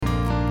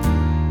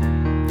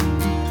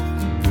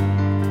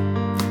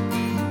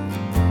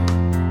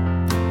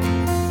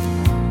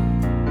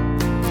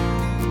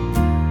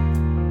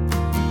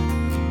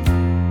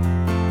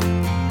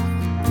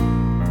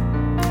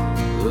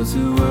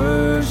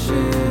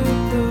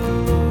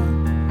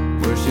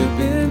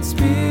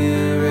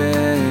spirit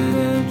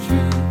and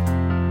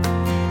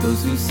truth.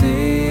 Those who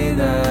say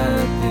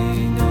that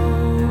they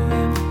know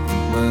him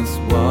must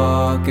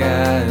walk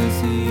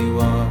as he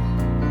walked.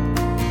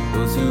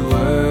 Those who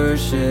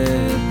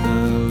worship the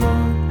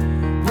Lord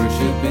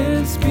worship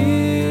in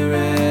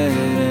spirit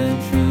and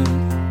truth.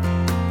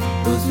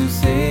 Those who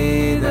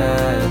say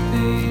that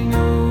they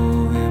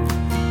know him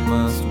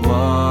must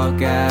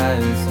walk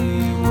as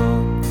he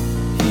walked.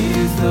 He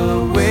is the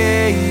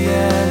way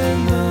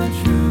and the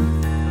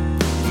truth,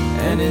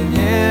 and in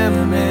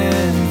him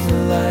is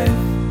the life.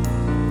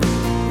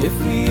 If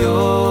we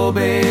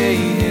obey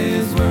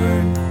his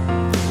word,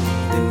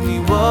 then we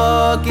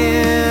walk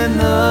in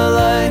the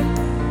light.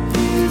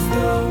 He is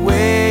the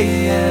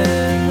way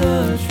and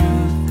the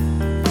truth,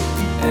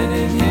 and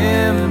in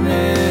him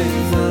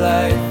is the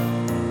life.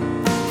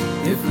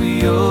 If we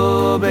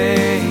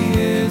obey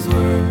his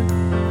word,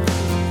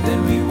 then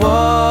we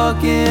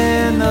walk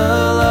in the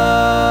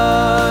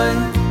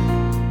light.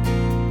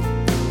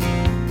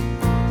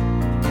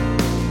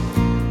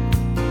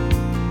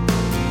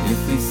 If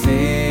we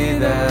say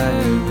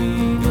that we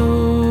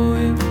know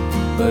him,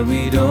 but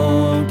we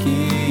don't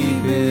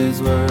keep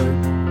his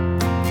word,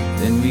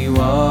 then we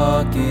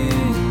walk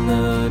in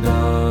the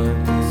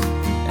darkness,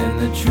 and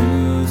the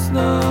truth's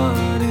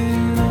not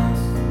in us.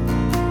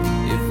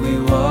 If we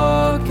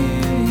walk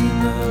in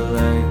the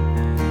light,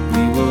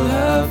 we will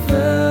have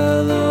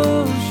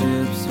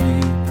fellowship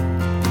sweet,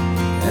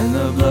 and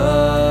the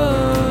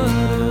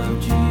blood of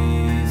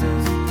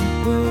Jesus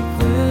will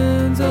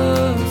cleanse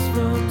us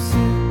from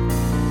sin.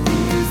 He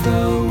is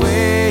the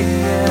way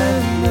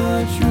and the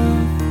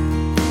truth,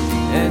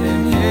 and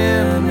in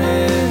him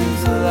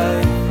is the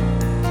life.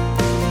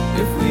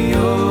 If we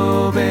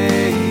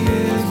obey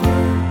his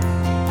word,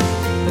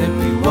 then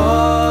we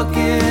walk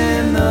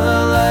in the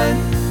light.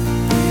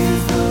 He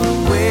is the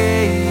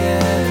way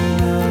and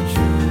the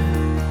truth,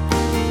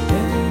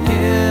 and in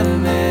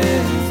him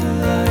is the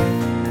life.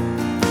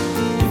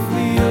 If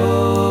we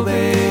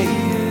obey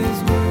his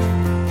word,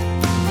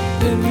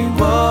 then we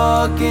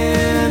walk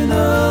in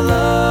the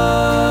light.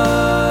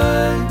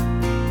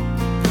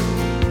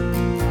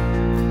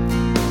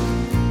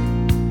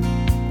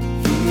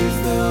 He is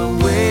the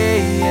way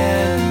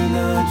and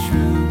the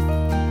truth,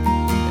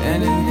 and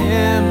in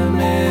him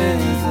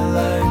is the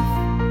life.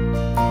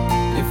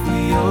 If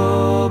we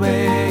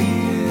obey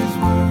his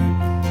word,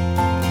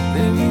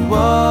 then we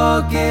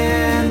walk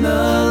in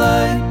the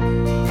light.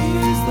 He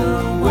is the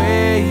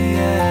way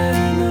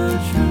and the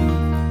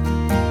truth,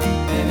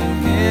 and in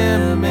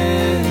him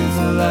is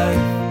the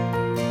life.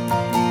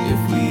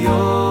 If we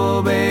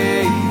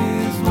obey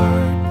his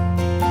word,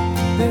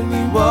 then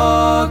we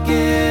walk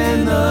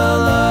in the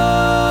light.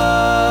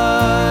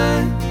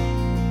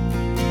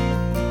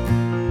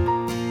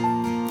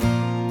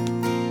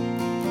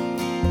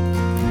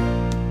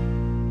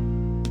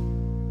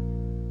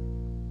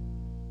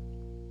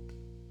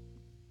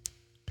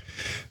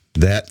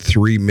 That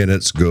 3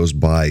 minutes goes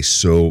by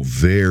so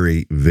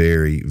very,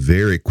 very,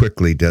 very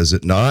quickly, does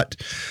it not?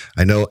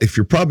 I know if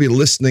you're probably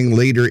listening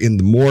later in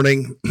the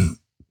morning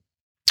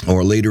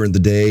or later in the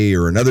day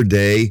or another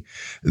day,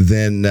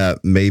 then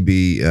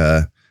maybe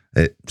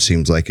it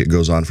seems like it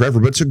goes on forever.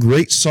 But it's a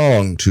great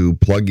song to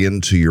plug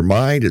into your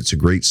mind. It's a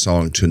great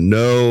song to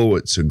know.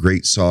 It's a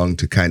great song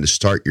to kind of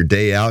start your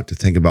day out, to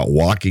think about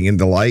walking in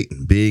the light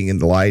and being in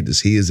the light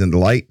as he is in the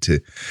light,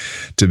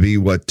 to be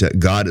what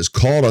God has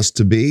called us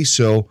to be.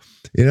 So,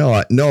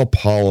 no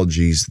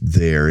apologies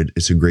there.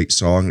 It's a great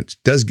song. It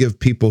does give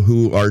people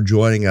who are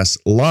joining us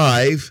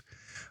live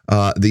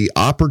the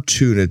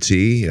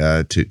opportunity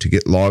to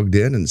get logged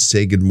in and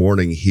say good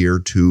morning here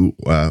to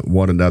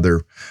one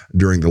another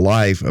during the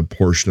live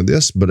portion of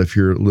this. But if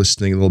you're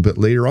listening a little bit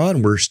later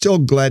on, we're still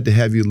glad to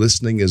have you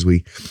listening as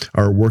we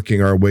are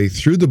working our way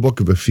through the book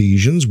of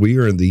Ephesians. We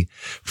are in the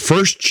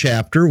first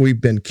chapter.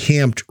 We've been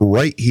camped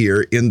right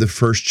here in the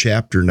first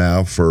chapter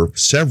now for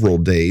several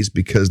days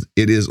because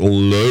it is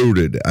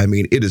loaded. I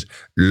mean, it is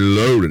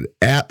loaded,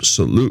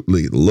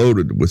 absolutely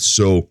loaded with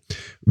so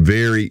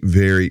very,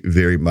 very,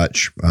 very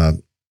much.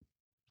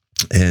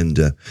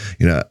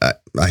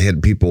 I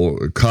had people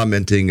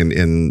commenting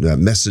and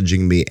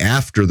messaging me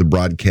after the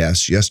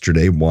broadcast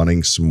yesterday,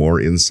 wanting some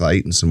more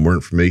insight and some more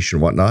information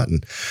and whatnot,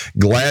 and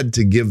glad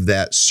to give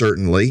that,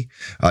 certainly.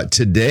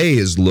 Today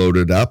is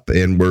loaded up,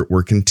 and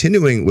we're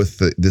continuing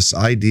with this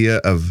idea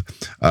of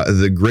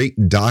the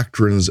great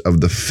doctrines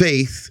of the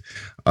faith.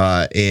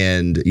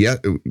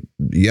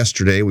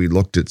 Yesterday we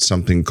looked at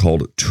something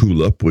called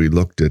TULIP. We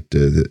looked at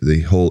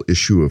the whole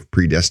issue of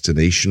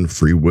predestination,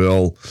 free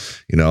will,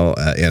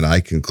 and I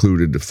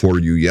concluded for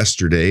you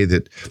yesterday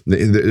that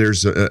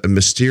there's a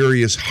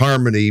mysterious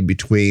harmony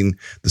between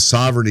the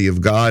sovereignty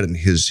of God and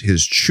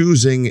his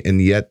choosing,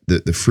 and yet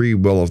the free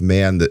will of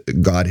man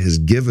that God has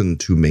given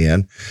to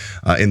man.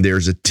 And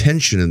there's a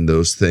tension in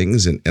those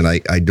things, and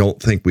I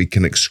don't think we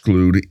can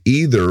exclude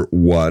either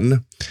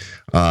one.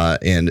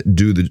 And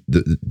do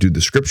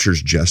the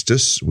scriptures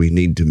justice. We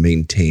need to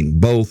maintain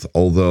both,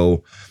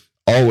 although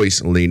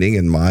always leaning,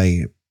 in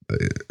my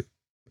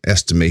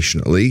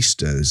estimation, at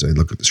least, as I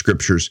look at the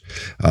scriptures,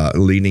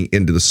 leaning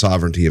into the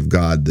sovereignty of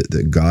God,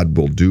 that God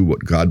will do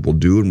what God will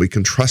do, and we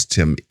can trust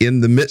him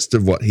in the midst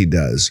of what he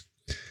does.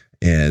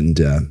 And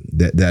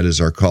that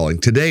is our calling.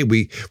 Today,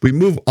 we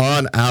move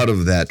on out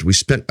of that. We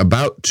spent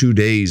about 2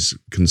 days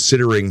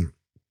considering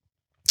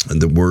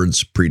the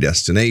words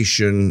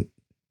predestination,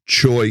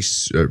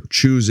 choice,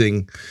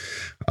 choosing,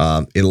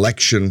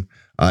 election,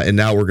 and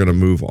now we're going to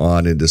move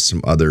on into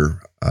some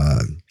other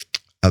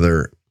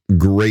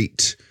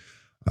great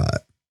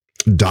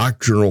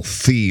doctrinal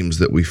themes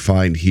that we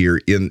find here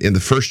in the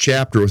first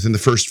chapter. Within the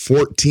first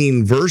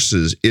 14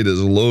 verses, it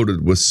is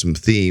loaded with some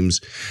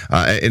themes,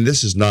 and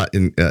this is not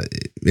in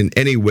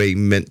any way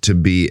meant to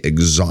be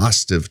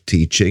exhaustive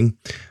teaching,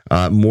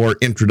 more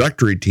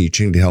introductory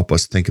teaching to help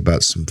us think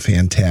about some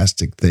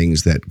fantastic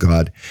things that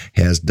God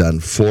has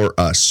done for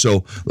us.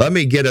 So let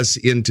me get us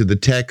into the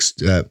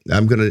text.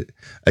 I'm going to,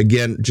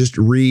 again, just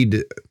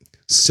read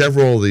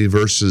several of the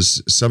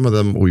verses. Some of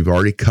them we've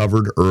already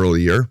covered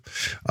earlier,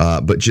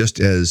 but just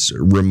as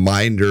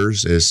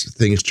reminders, as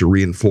things to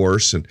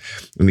reinforce. And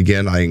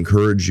again, I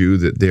encourage you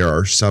that there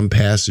are some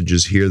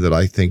passages here that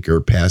I think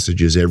are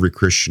passages every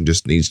Christian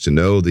just needs to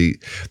know. There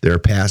are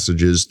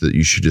passages that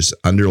you should just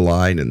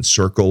underline and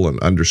circle and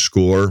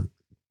underscore,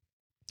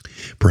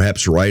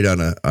 perhaps write on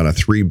a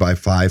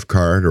 3x5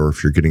 card, or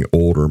if you're getting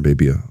older,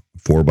 maybe a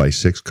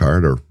 4x6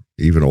 card, or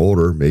even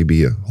older,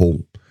 maybe a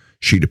whole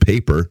sheet of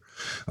paper,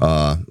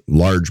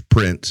 large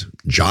print,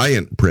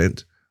 giant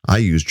print. I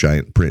use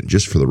giant print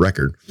just for the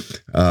record,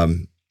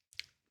 and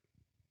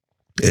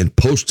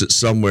post it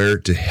somewhere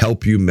to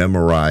help you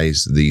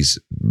memorize these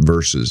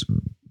verses.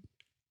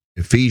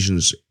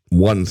 Ephesians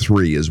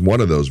 1:3 is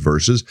one of those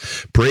verses.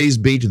 Praise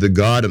be to the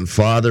God and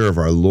Father of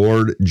our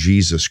Lord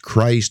Jesus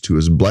Christ, who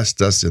has blessed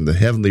us in the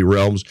heavenly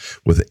realms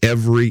with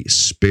every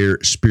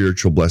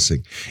spiritual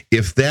blessing.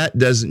 If that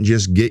doesn't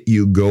just get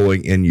you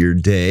going in your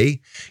day,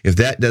 if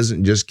that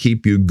doesn't just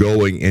keep you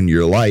going in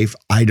your life,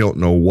 I don't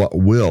know what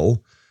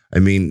will. I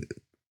mean,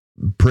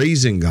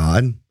 praising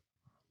God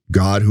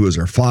who is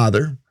our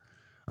Father,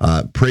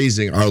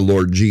 praising our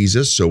Lord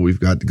Jesus. So we've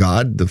got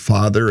God, the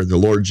Father, and the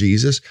Lord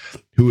Jesus,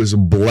 who has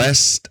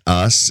blessed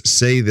us.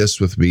 Say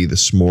this with me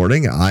this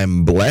morning.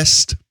 I'm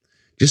blessed.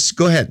 Just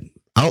go ahead,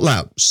 out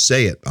loud,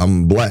 say it.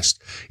 I'm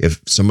blessed.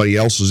 If somebody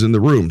else is in the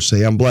room,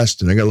 say I'm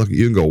blessed. And they're going to look at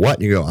you and go, what?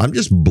 And you go, I'm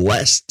just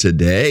blessed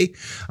today.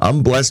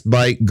 I'm blessed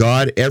by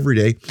God every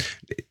day.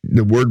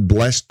 The word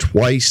blessed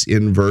twice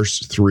in verse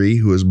 3,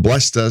 who has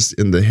blessed us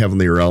in the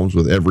heavenly realms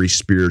with every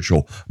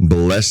spiritual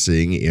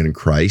blessing in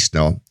Christ.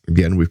 Now,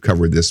 again, we've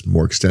covered this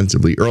more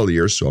extensively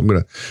earlier, so I'm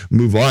going to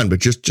move on. But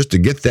just to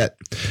get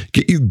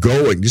you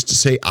going, just to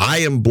say, I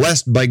am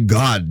blessed by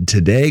God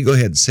today. Go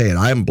ahead and say it.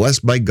 I am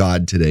blessed by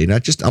God today.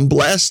 Not just I'm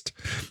blessed.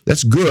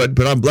 That's good,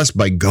 but I'm blessed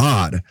by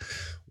God.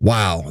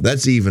 Wow,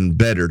 that's even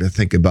better to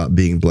think about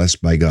being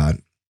blessed by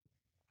God.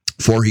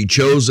 For he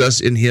chose us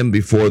in him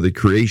before the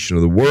creation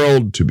of the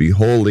world to be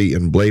holy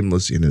and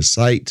blameless in his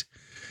sight.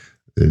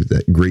 There's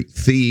that great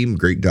theme,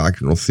 great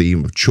doctrinal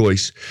theme of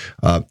choice.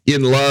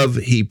 In love,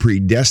 he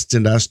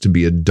predestined us to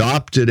be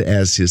adopted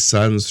as his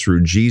sons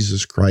through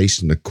Jesus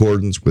Christ in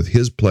accordance with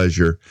his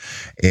pleasure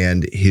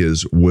and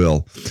his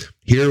will.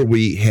 Here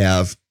we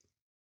have,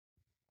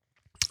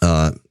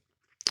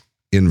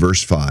 in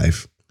verse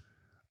 5,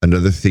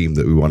 another theme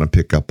that we want to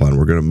pick up on.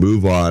 We're going to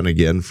move on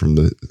again from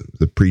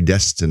the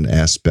predestined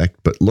aspect,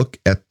 but look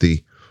at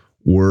the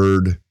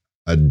word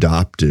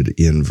adopted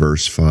in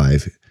verse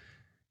 5.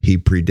 He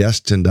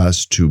predestined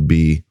us to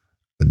be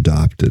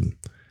adopted.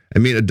 I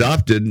mean,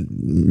 adopted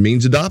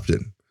means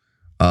adopted.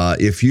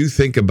 If you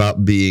think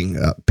about being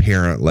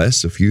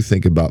parentless, if you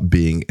think about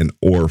being an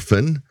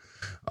orphan,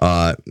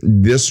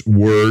 this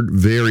word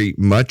very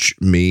much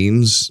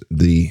means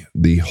the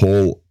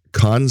whole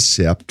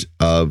concept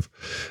of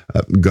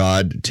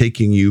God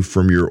taking you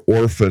from your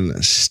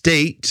orphan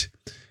state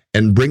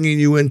and bringing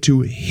you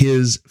into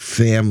his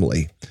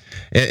family.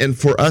 And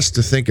for us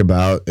to think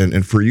about,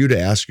 and for you to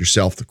ask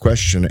yourself the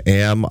question,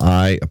 am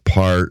I a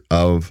part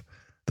of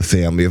the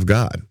family of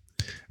God?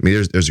 I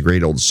mean, there's a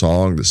great old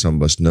song that some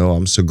of us know.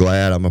 I'm so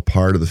glad I'm a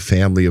part of the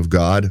family of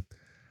God.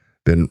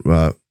 Been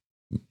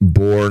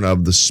born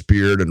of the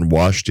Spirit and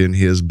washed in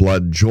his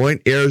blood,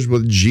 joint heirs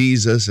with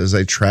Jesus as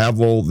I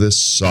travel this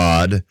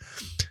sod.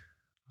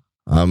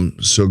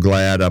 I'm so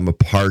glad I'm a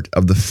part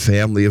of the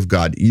family of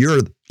God.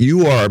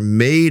 You are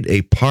made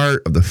a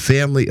part of the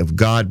family of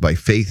God by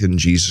faith in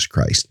Jesus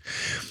Christ.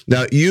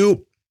 Now,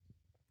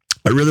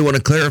 I really want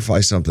to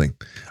clarify something.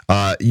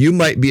 You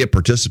might be a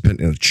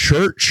participant in a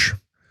church,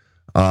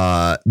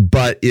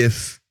 but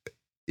if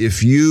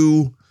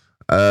you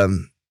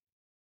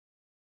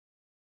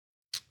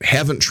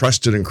haven't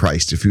trusted in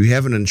Christ, if you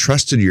haven't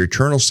entrusted your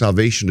eternal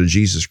salvation to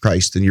Jesus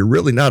Christ, then you're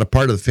really not a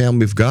part of the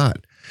family of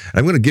God.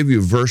 I'm going to give you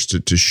a verse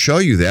to show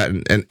you that,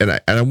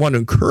 and I want to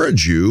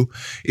encourage you,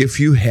 if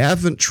you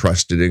haven't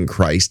trusted in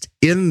Christ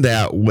in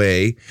that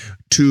way,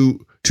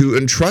 to to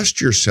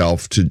entrust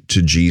yourself to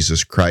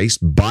Jesus Christ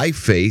by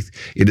faith.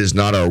 It is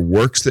not our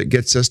works that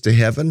gets us to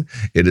heaven.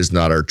 It is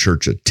not our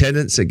church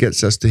attendance that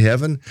gets us to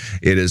heaven.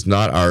 It is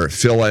not our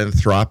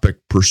philanthropic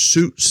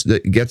pursuits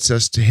that gets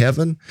us to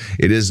heaven.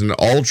 It isn't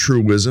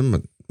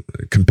altruism,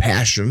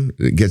 compassion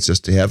that gets us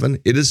to heaven.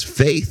 It is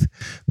faith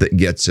that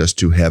gets us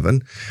to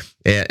heaven.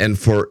 And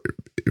for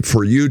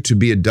you to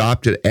be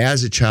adopted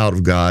as a child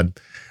of God,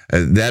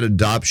 that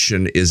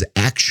adoption is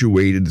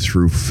actuated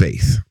through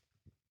faith.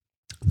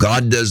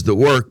 God does the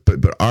work,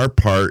 but our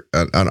part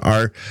on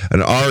our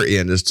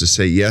end is to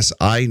say, yes,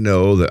 I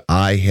know that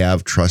I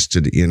have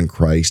trusted in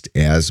Christ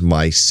as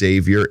my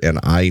Savior, and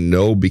I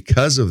know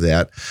because of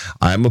that,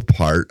 I'm a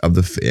part of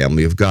the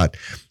family of God.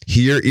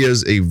 Here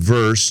is a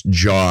verse,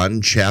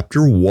 John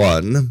chapter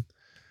 1,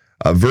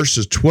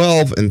 verses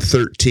 12 and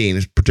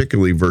 13,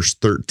 particularly verse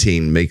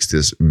 13, makes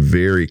this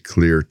very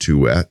clear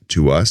to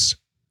us.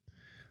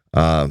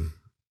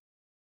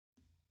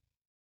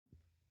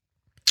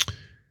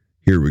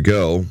 Here we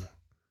go. It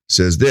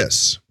says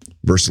this.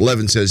 Verse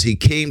 11 says, he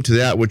came to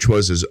that which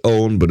was his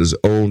own, but his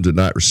own did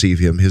not receive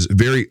him. His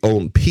very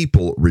own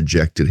people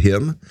rejected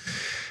him.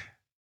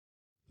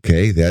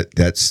 Okay,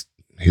 that's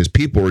his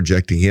people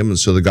rejecting him. And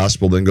so the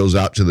gospel then goes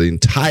out to the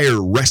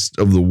entire rest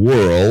of the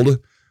world.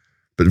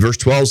 But verse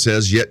 12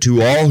 says, yet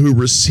to all who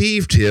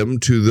received him,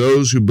 to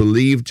those who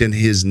believed in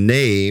his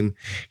name,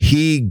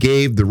 he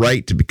gave the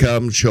right to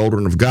become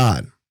children of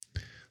God.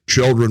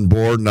 Children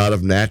born not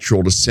of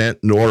natural descent,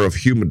 nor of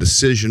human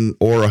decision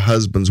or a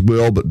husband's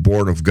will, but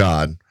born of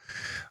God.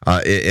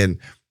 And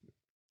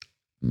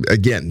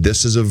again,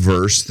 this is a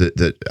verse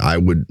that I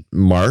would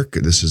mark.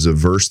 This is a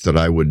verse that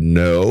I would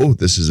know.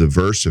 This is a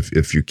verse,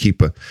 if you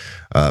keep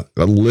a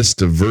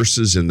list of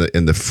verses in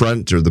the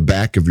front or the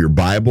back of your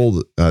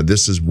Bible,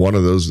 this is one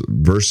of those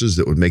verses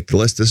that would make the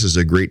list. This is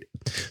a great,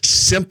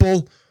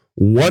 simple,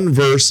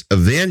 one-verse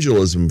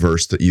evangelism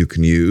verse that you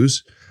can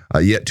use.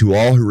 Yet to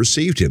all who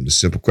received him. The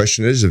simple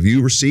question is, have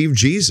you received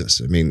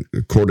Jesus? I mean,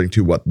 according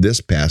to what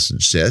this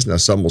passage says. Now,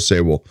 some will say,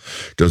 well,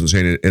 it doesn't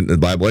say in the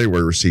Bible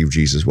anywhere receive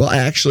Jesus. Well,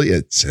 actually,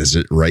 it says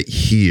it right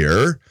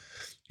here.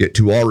 Yet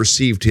to all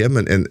received him.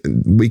 And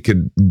we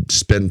could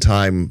spend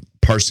time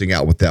parsing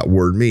out what that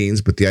word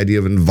means. But the idea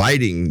of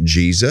inviting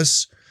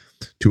Jesus,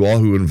 to all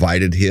who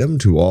invited him,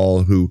 to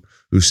all who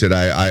said,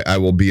 I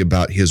will be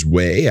about his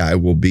way. I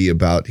will be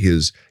about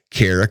his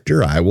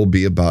character. I will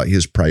be about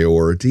his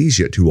priorities.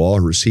 Yet to all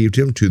who received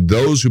him, to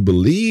those who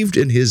believed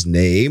in his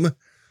name,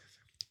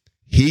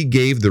 he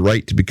gave the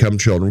right to become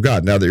children of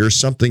God. Now, there is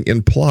something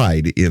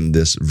implied in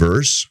this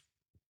verse.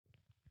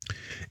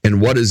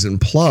 And what is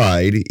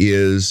implied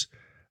is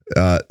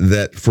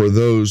that for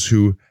those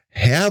who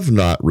have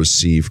not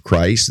received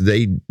Christ,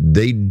 they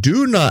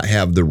do not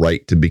have the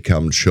right to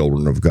become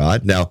children of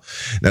God. Now,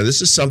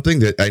 this is something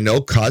that I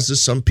know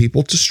causes some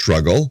people to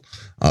struggle,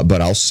 but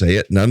I'll say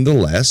it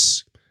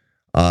nonetheless.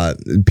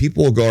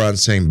 People will go around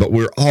saying, but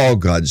we're all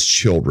God's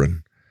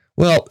children.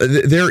 Well,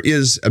 there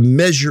is a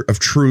measure of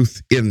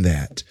truth in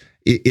that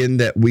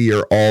we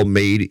are all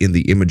made in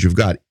the image of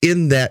God.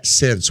 In that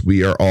sense,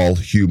 we are all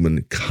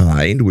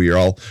humankind. We are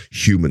all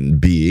human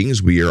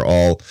beings. We are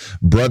all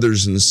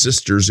brothers and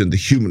sisters in the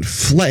human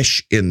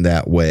flesh in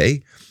that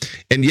way.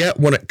 And yet,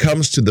 when it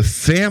comes to the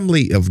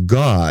family of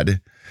God,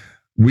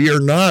 we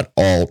are not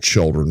all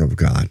children of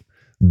God.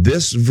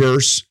 This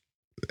verse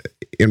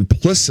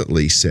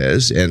implicitly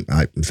says, and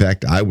in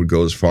fact, I would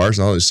go as far as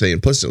not only say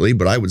implicitly,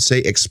 but I would say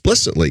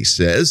explicitly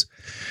says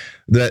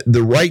that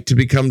the right to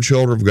become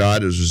children of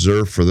God is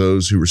reserved for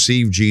those who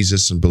receive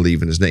Jesus and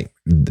believe in his name.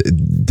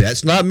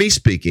 That's not me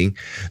speaking.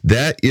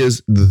 That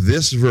is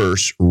this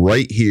verse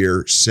right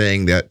here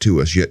saying that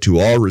to us. Yet to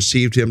all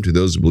received him, to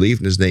those who believe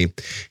in his name,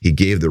 he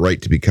gave the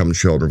right to become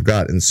children of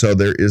God. And so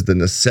there is the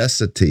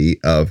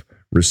necessity of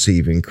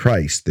receiving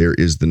Christ. There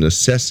is the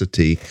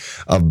necessity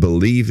of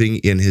believing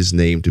in his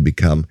name to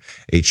become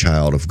a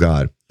child of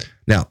God.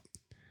 Now,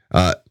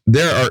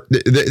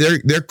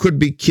 there could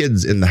be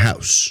kids in the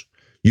house.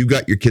 You've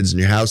got your kids in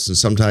your house, and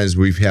sometimes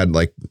we've had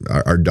like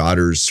our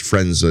daughter's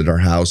friends at our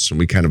house, and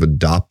we kind of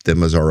adopt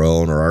them as our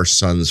own, or our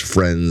son's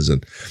friends,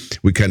 and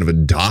we kind of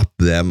adopt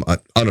them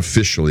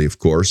unofficially, of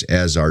course,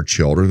 as our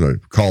children, or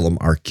call them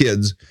our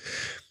kids.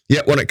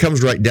 Yet when it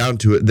comes right down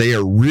to it, they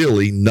are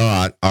really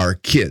not our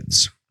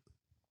kids.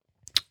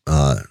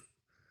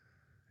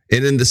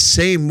 And in the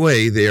same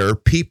way, there are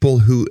people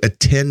who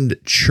attend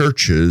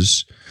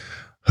churches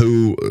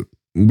who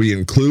we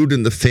include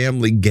in the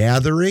family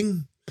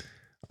gathering.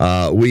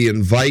 We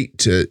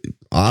invite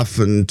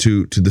often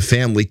to the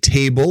family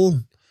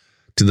table,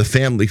 to the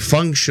family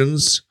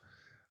functions,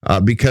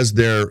 because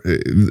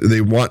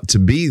they want to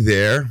be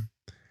there,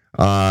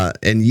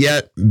 and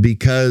yet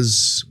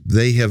because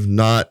they have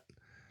not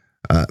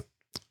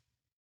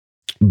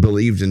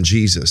believed in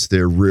Jesus,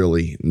 they're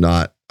really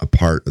not a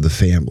part of the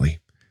family.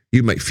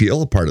 You might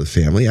feel a part of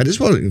the family. I just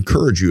want to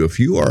encourage you, if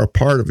you are a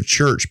part of a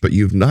church but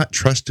you've not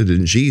trusted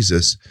in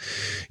Jesus,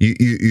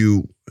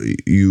 you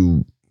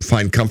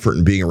find comfort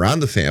in being around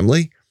the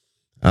family.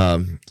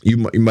 You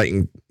might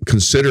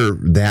consider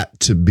that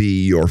to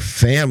be your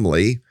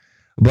family.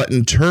 But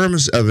in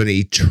terms of an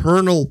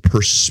eternal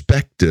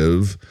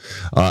perspective,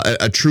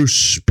 a true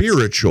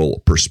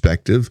spiritual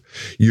perspective,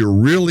 you're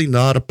really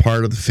not a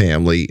part of the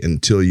family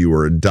until you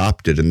are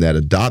adopted. And that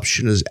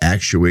adoption is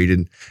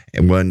actuated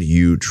when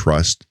you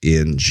trust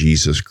in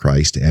Jesus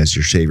Christ as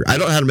your Savior. I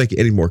don't know how to make it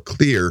any more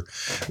clear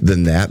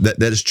than that.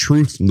 That is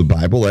truth from the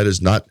Bible. That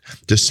is not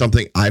just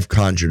something I've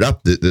conjured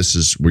up.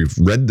 We've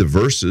read the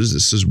verses.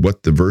 This is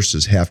what the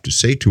verses have to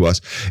say to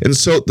us. And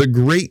so the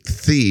great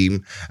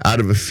theme out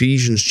of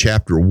Ephesians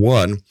chapter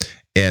 1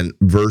 and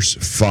verse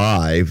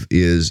 5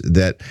 is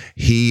that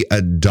he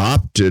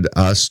adopted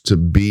us to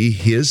be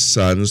his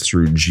sons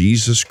through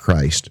Jesus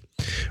Christ.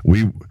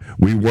 We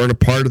weren't a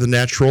part of the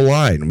natural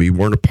line. We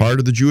weren't a part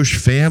of the Jewish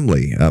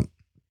family.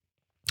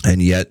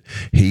 And yet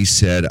he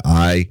said,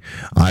 I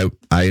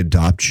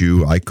adopt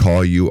you. I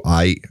call you.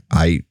 I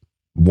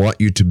want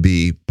you to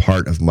be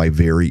part of my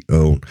very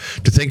own.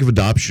 To think of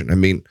adoption, I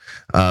mean,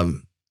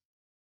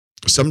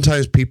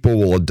 sometimes people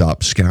will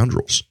adopt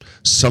scoundrels.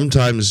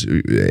 Sometimes,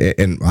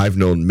 and I've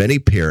known many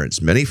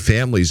parents, many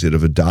families that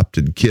have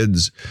adopted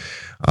kids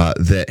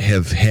that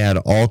have had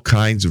all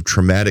kinds of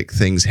traumatic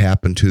things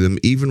happen to them,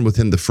 even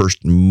within the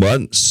first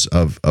months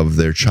of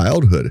their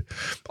childhood.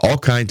 All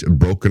kinds of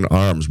broken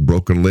arms,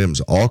 broken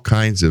limbs, all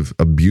kinds of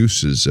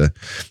abuses,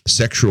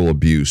 sexual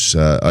abuse,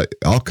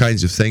 all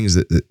kinds of things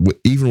that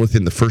even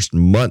within the first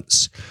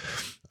months.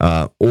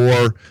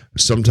 Or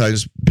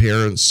sometimes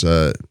parents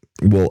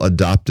will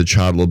adopt a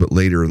child a little bit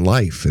later in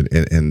life,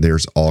 and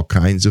there's all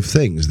kinds of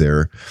things.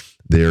 There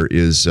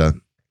is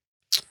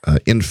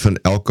infant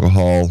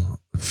alcohol.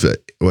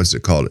 What's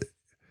it called?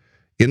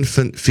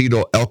 Infant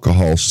fetal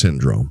alcohol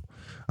syndrome,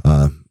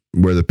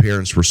 where the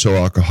parents were so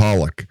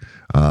alcoholic,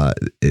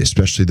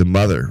 especially the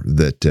mother,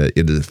 that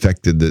it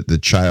affected the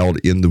child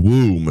in the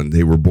womb, and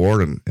they were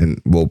born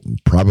and will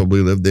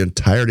probably live the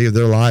entirety of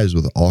their lives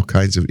with all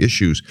kinds of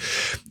issues.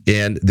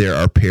 And there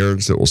are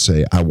parents that will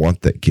say, I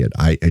want that kid.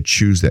 I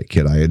choose that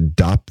kid. I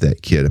adopt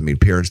that kid. I mean,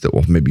 parents that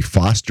will maybe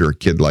foster a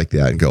kid like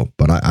that and go,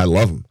 but I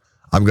love him.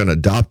 I'm going to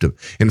adopt him.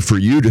 And for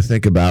you to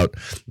think about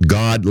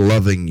God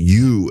loving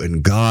you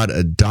and God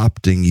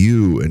adopting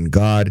you and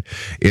God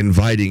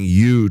inviting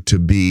you to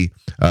be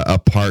a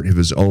part of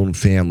his own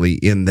family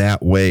in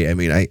that way. I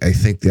mean, I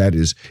think that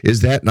is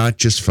that not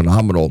just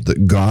phenomenal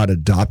that God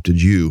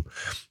adopted you?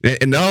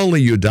 And not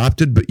only you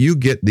adopted, but you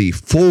get the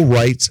full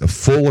rights of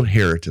full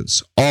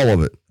inheritance, all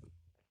of it.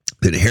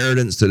 The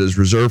inheritance that is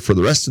reserved for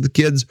the rest of the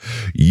kids,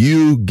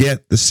 you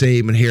get the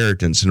same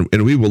inheritance.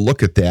 And we will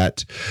look at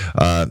that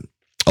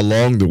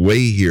along the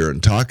way here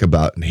and talk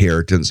about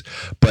inheritance.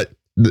 But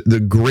the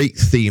great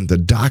theme, the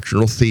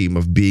doctrinal theme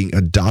of being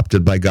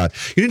adopted by God,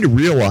 you need to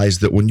realize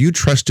that when you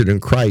trusted in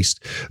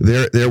Christ,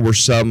 there were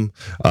some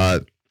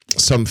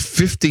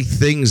 50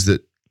 things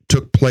that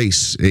took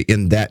place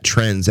in that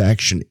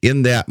transaction,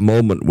 in that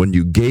moment when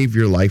you gave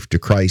your life to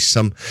Christ,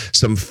 some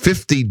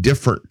 50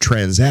 different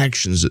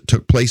transactions that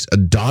took place,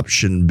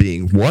 adoption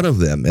being one of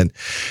them. And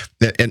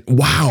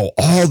wow,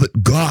 all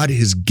that God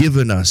has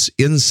given us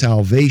in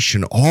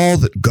salvation, all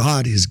that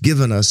God has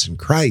given us in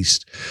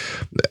Christ.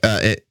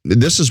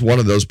 This is one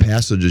of those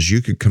passages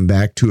you could come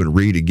back to and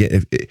read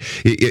again.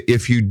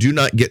 If you do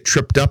not get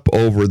tripped up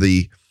over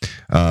the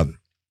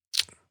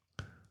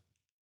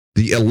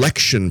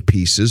election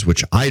pieces,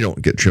 which I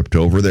don't get tripped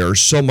over. There are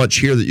so much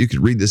here that you could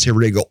read this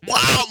every day and go,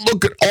 wow,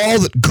 look at all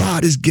that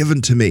God has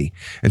given to me.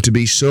 And to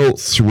be so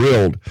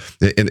thrilled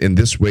in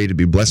this way, to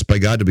be blessed by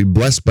God,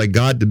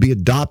 to be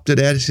adopted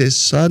as his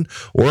son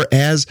or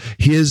as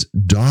his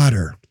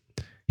daughter.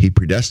 He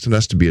predestined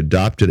us to be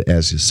adopted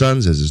as his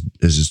sons, as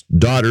his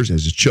daughters,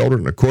 as his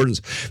children in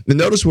accordance. And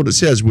notice what it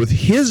says, with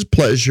his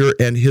pleasure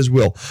and his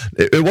will.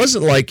 It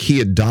wasn't like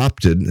he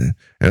adopted, and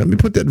let me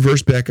put that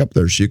verse back up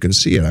there so you can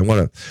see it. I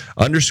want to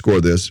underscore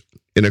this,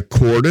 in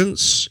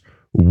accordance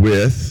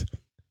with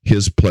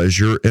his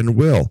pleasure and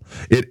will.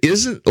 It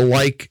isn't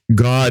like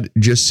God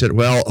just said,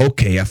 well,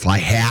 okay, if I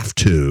have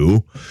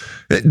to.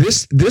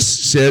 This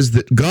says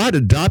that God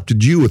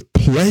adopted you with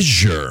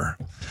pleasure.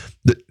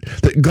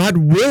 That God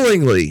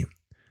willingly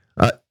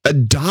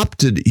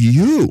adopted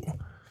you.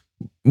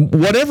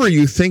 Whatever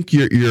you think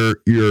your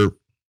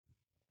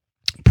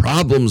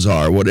problems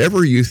are,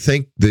 whatever you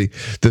think the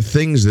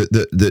things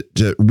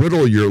that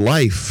riddle your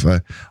life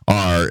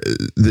are,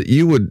 that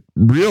you would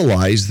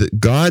realize that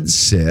God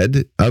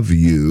said of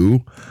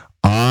you,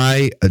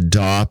 I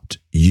adopt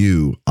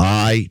you.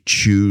 I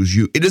choose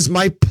you. It is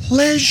my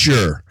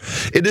pleasure.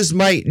 It is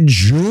my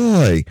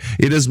joy.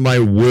 It is my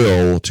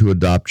will to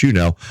adopt you.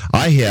 Now,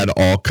 I had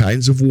all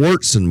kinds of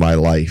warts in my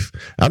life.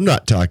 I'm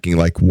not talking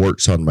like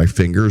warts on my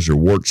fingers or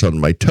warts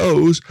on my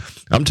toes.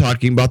 I'm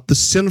talking about the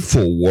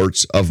sinful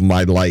warts of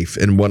my life.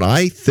 And when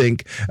I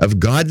think of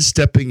God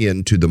stepping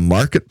into the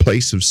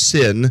marketplace of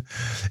sin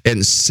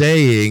and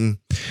saying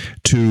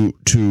to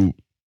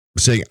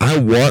saying, I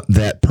want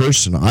that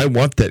person. I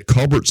want that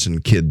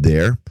Culbertson kid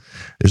there.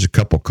 There's a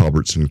couple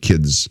Culbertson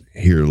kids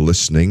here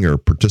listening or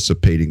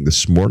participating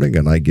this morning,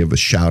 and I give a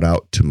shout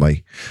out to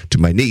my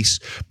niece.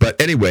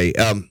 But anyway,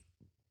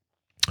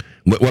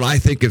 when I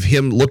think of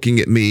him looking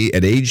at me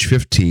at age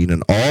 15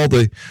 and all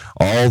the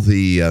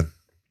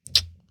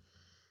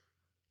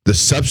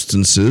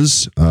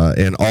substances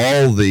and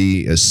all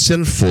the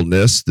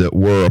sinfulness that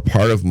were a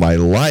part of my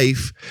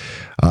life,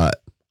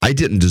 I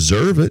didn't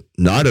deserve it,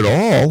 not at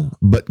all,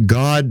 but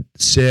God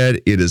said,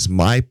 it is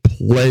my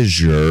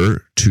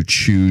pleasure to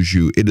choose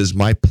you. It is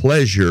my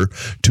pleasure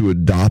to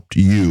adopt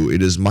you.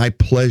 It is my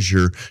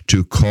pleasure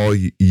to call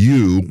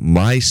you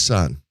my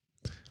son.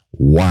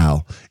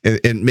 Wow.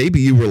 And maybe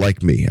you were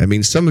like me. I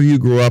mean, some of you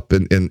grew up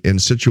in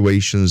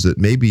situations that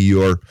maybe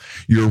your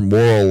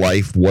moral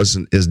life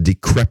wasn't as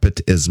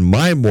decrepit as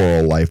my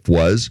moral life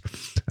was,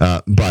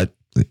 but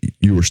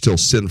you were still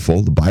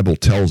sinful. The Bible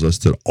tells us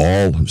that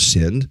all have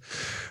sinned.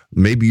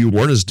 Maybe you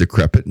weren't as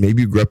decrepit.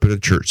 Maybe you grew up in a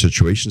church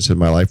situation, said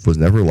my life was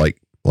never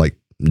like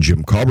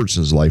Jim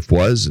Culbertson's life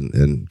was,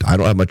 and I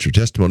don't have much of a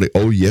testimony.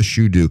 Oh, yes,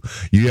 you do.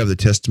 You have the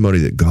testimony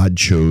that God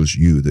chose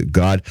you, that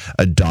God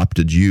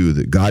adopted you,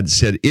 that God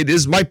said, it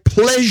is my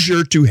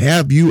pleasure to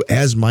have you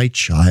as my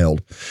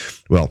child.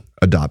 Well,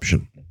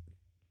 adoption.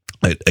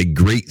 A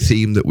great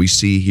theme that we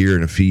see here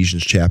in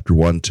Ephesians chapter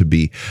 1, to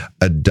be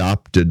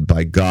adopted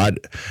by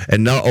God,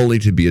 and not only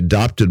to be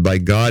adopted by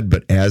God,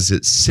 but as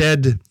it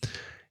said,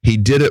 he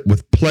did it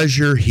with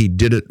pleasure, he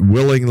did it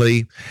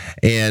willingly,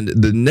 and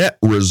the net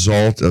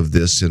result of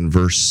this in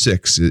verse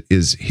 6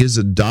 is his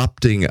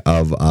adopting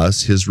of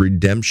us, his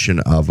redemption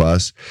of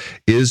us,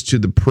 is to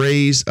the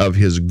praise of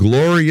his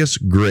glorious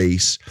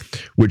grace,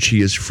 which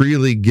he has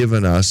freely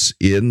given us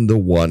in the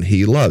one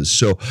he loves.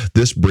 So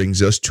this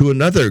brings us to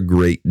another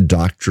great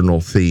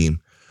doctrinal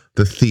theme,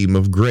 the theme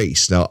of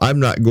grace. Now, I'm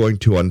not going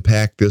to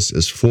unpack this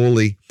as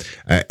fully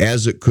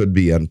as it could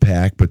be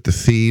unpacked, but the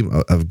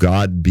theme of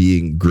God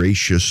being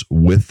gracious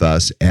with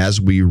us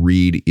as we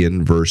read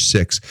in verse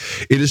 6,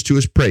 it is to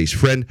his praise.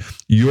 Friend,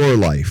 your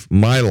life,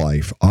 my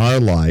life, our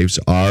lives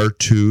are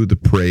to the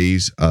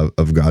praise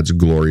of God's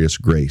glorious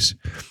grace.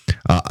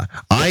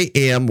 I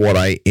am what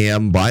I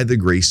am by the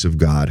grace of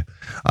God.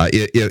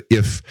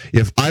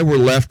 If I were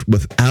left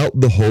without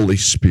the Holy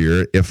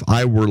Spirit, if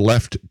I were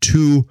left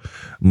to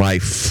my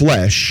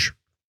flesh,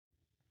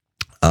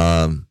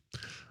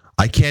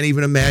 I can't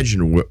even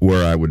imagine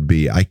where I would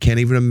be. I can't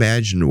even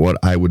imagine what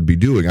I would be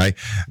doing.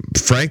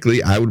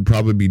 Frankly, I would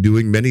probably be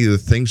doing many of the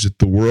things that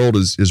the world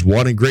is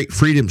wanting great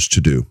freedoms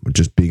to do.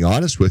 Just being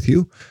honest with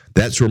you,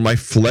 that's where my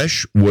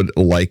flesh would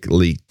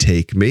likely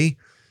take me.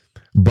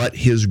 But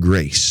his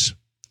grace,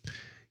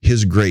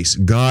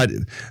 God,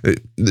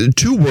 the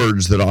two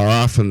words that are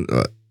often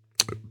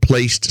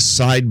placed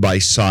side by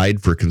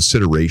side for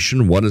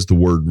consideration. One is the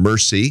word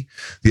mercy.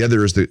 The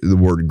other is the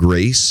word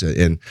grace.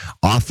 And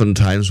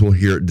oftentimes we'll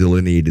hear it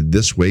delineated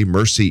this way.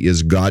 Mercy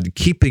is God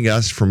keeping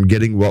us from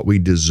getting what we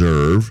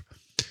deserve.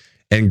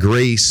 And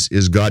grace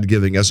is God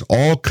giving us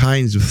all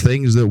kinds of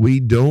things that we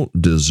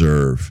don't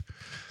deserve.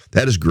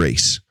 That is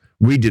grace.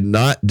 We did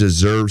not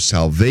deserve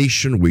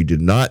salvation. We did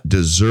not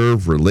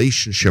deserve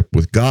relationship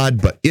with God,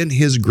 but in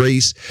his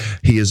grace,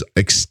 he has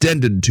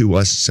extended to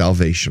us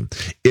salvation.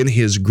 In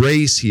his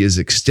grace, he has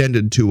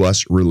extended to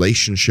us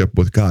relationship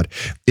with God.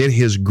 In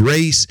his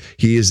grace,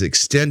 he has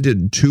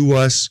extended to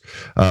us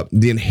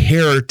the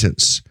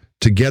inheritance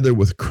together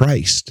with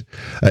Christ.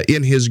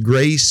 In his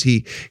grace,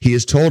 he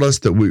has told us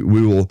that we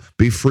will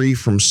be free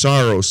from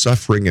sorrow,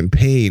 suffering, and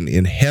pain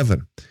in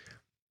heaven.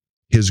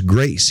 His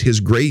grace has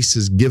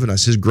given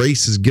us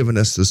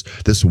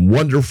this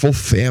wonderful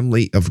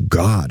family of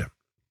God.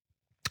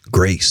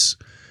 Grace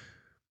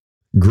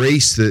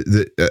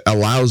that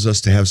allows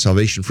us to have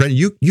salvation. Friend,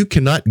 you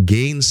cannot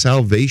gain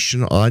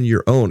salvation on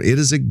your own. It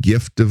is a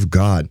gift of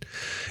God.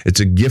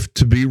 It's a gift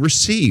to be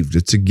received.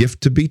 It's a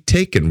gift to be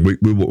taken.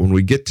 When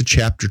we get to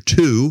chapter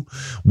 2,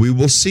 we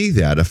will see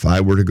that. If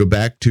I were to go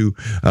back to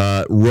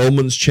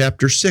Romans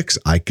chapter 6,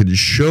 I could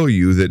show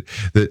you that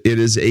it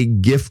is a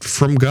gift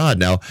from God.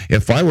 Now,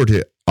 if I were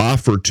to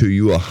offer to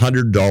you a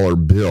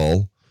 $100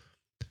 bill,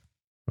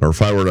 or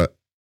if I were to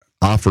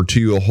offer to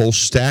you a whole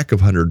stack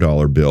of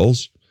 $100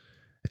 bills,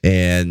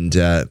 and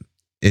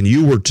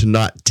you were to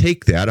not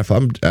take that,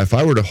 if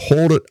I were to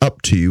hold it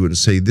up to you and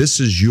say, this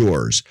is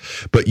yours,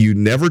 but you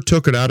never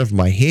took it out of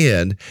my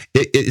hand,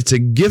 it's a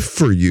gift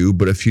for you,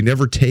 but if you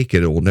never take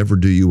it, it will never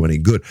do you any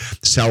good.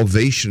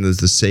 Salvation is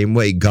the same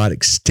way. God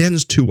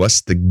extends to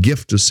us the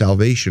gift of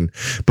salvation,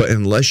 but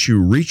unless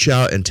you reach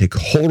out and take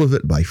hold of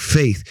it by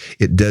faith,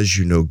 it does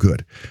you no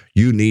good.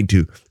 You need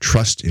to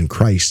trust in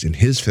Christ, in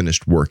his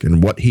finished work,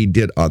 and what he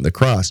did on the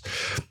cross.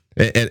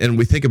 And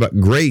we think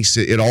about grace,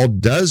 it all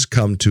does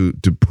come to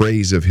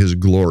praise of his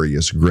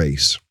glorious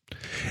grace.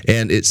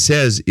 And it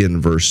says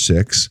in verse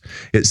 6,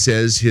 it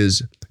says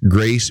his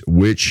grace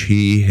which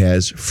he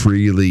has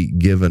freely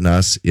given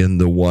us in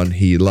the one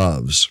he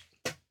loves.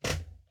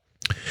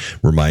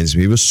 Reminds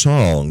me of a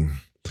song.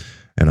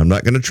 And I'm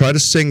not going to try to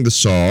sing the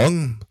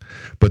song,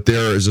 but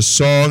there is a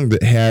song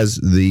that has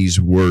these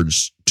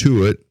words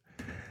to it.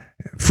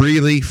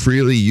 Freely,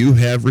 freely you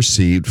have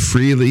received,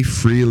 freely,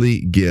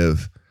 freely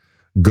give.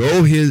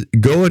 Go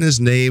in his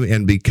name,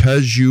 and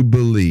because you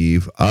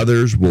believe,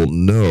 others will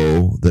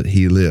know that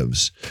he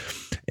lives.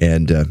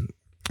 And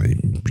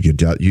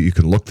you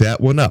can look that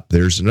one up.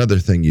 There's another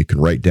thing you can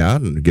write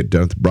down and get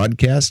done with the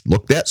broadcast.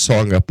 Look that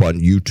song up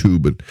on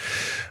YouTube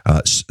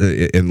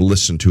and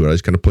listen to it. I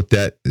was going to put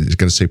that. I was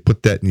going to say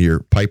put that in your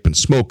pipe and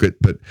smoke it,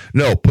 but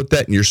no, put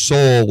that in your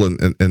soul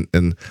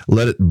and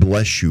let it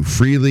bless you.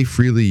 Freely,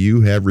 freely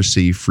you have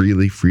received.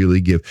 Freely,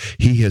 freely give.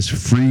 He has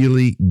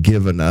freely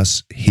given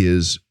us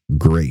his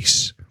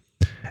grace.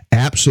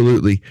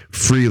 Absolutely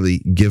freely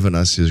given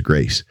us his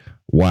grace.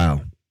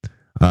 Wow.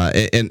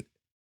 And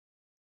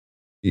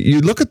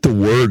you look at the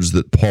words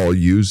that Paul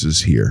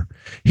uses here.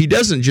 He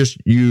doesn't just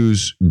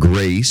use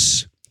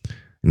grace.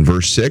 In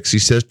verse 6, he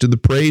says, to the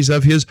praise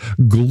of his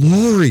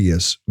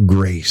glorious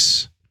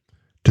grace.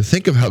 To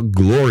think of how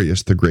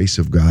glorious the grace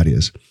of God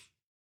is.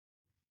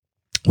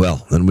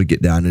 Well, then we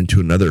get down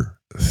into another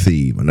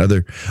theme.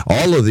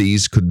 All of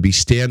these could be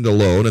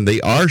standalone, and they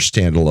are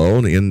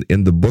standalone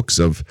in the books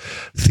of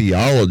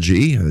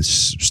theology,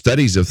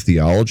 studies of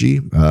theology,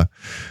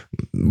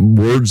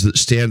 words that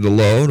stand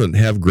alone and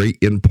have great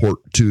import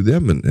to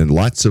them, and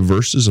lots of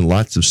verses and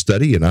lots of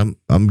study, and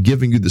I'm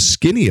giving you the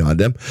skinny on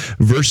them.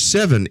 Verse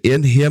 7,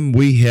 in him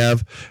we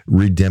have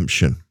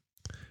redemption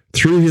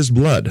through his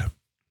blood.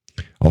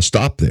 I'll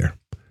stop there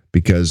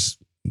because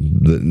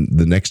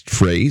the next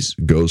phrase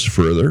goes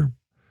further.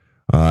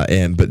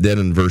 But then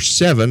in verse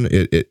 7,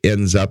 it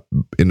ends up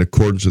in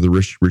accordance with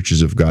the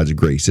riches of God's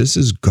grace. This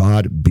is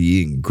God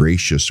being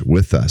gracious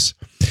with us.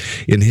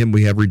 In him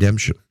we have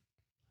redemption.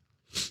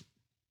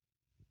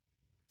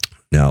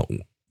 Now,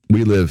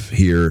 we live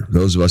here,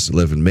 those of us that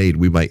live in Maine,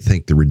 we might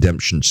think the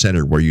redemption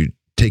center where you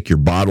take your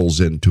bottles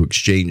in to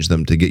exchange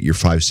them to get your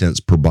 5 cents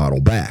per bottle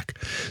back.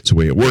 It's the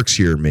way it works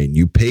here in Maine.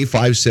 You pay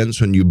 5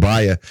 cents when you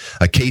buy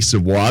a case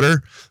of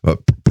water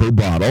per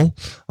bottle,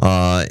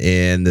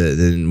 and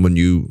then when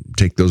you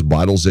take those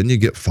bottles in, you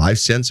get 5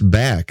 cents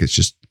back. It's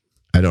just,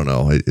 I don't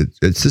know.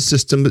 It's the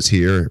system that's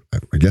here.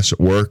 I guess it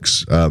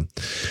works.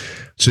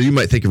 So you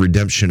might think of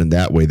redemption in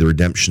that way, the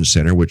redemption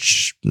center,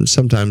 which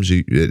sometimes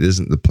it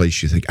isn't the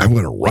place you think, I'm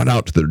going to run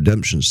out to the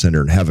redemption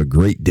center and have a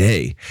great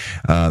day.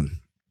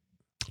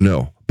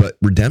 No, but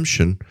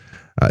redemption,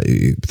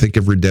 think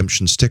of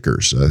redemption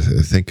stickers.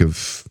 Think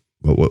of,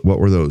 what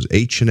were those?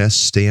 H&S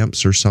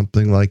stamps or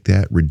something like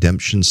that,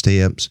 redemption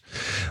stamps.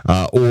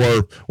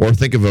 Or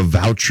think of a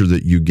voucher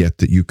that you get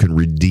that you can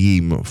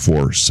redeem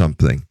for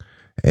something.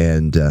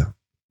 And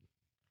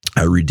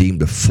I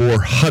redeemed a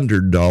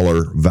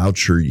 $400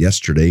 voucher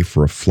yesterday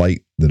for a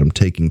flight that I'm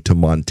taking to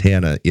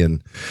Montana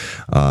in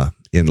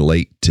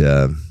late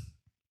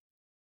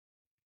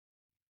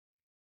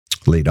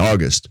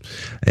August.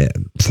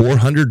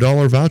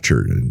 $400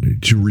 voucher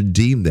to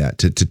redeem that,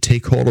 to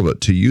take hold of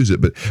it, to use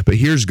it. But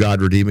here's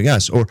God redeeming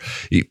us. Or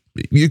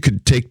you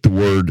could take the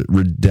word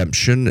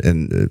redemption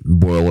and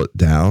boil it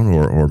down,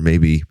 or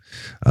maybe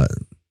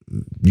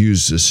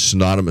use a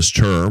synonymous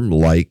term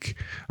like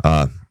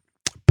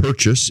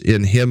purchase.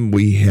 In him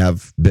we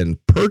have been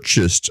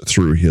purchased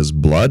through his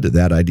blood,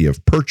 that idea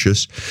of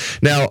purchase.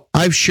 Now,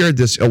 I've shared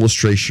this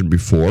illustration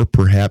before.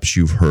 Perhaps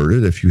you've heard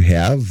it. If you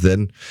have,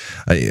 then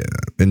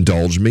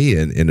indulge me.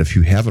 And if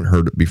you haven't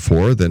heard it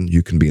before, then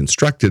you can be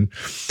instructed.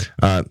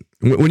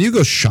 When you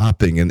go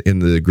shopping in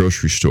the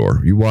grocery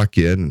store, you walk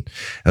in,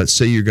 let's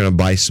say you're going to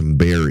buy some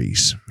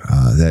berries.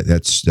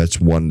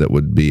 That's one that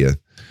would be a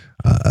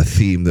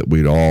theme that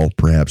we'd all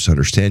perhaps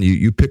understand.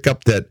 You pick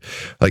up that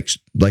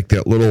like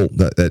that little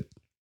that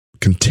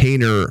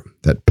container,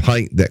 that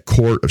pint, that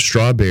quart of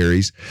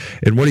strawberries,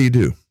 and what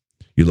do?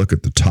 You look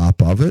at the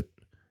top of it,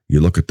 you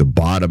look at the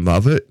bottom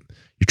of it,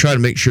 you try to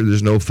make sure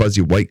there's no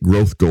fuzzy white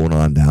growth going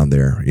on down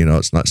there. You know,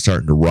 it's not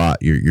starting to rot.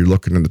 You're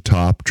looking at the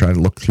top, trying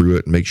to look through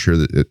it and make sure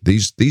that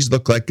these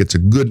look like it's a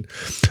good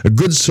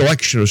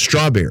selection of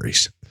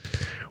strawberries.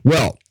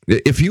 Well,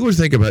 if you were to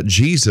think about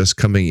Jesus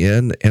coming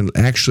in and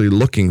actually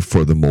looking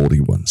for the moldy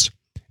ones,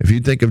 if you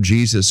think of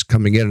Jesus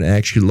coming in and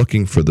actually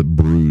looking for the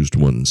bruised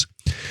ones,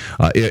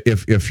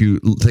 if you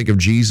think of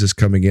Jesus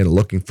coming in and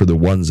looking for the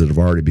ones that have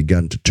already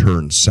begun to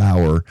turn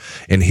sour,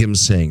 and him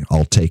saying,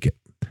 I'll take it.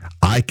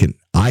 I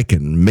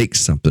can make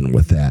something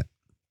with that.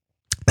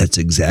 That's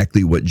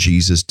exactly what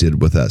Jesus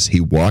did with us.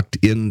 He walked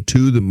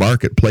into the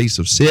marketplace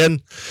of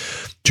sin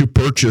to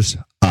purchase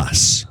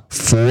us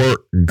for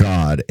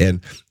God,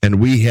 and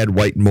we had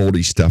white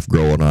moldy stuff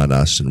growing on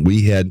us, and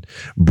we had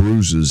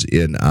bruises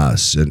in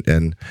us,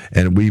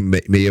 and we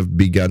may have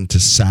begun to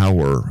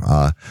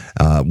sour.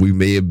 We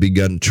may have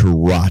begun to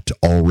rot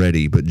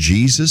already, but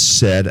Jesus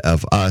said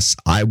of us,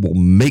 I will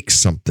make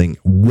something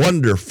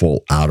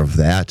wonderful out of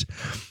that.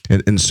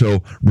 And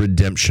so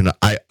redemption,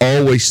 I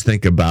always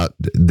think about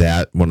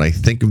that when I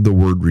think of the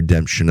word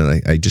redemption,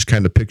 and I just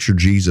kind of picture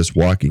Jesus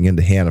walking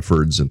into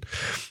Hannaford's and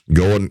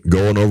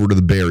going over to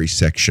the berry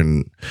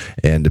section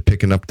and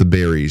picking up the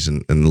berries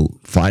and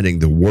finding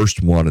the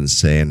worst one and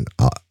saying,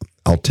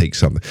 I'll take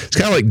something. It's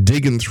kind of like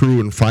digging through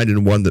and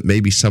finding one that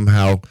maybe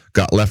somehow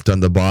got left on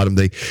the bottom.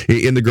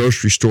 In the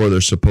grocery store,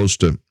 they're supposed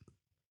to,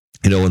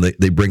 when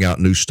they bring out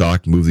new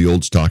stock, move the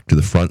old stock to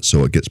the front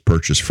so it gets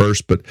purchased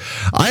first. But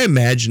I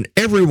imagine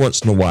every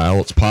once in a while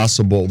it's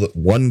possible that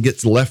one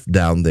gets left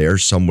down there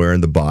somewhere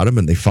in the bottom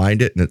and they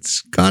find it and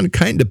it's gone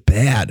kind of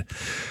bad.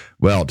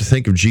 Well, to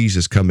think of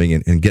Jesus coming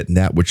in and getting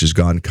that which has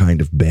gone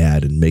kind of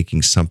bad and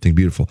making something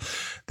beautiful.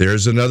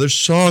 There's another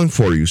song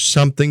for you,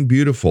 something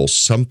beautiful,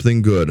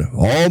 something good.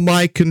 All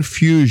my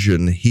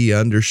confusion he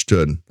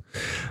understood.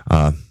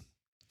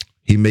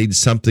 He made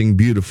something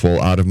beautiful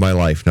out of my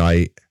life. Now,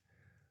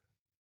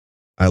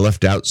 I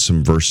left out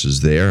some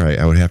verses there.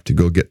 I would have to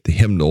go get the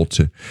hymnal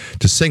to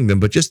sing them,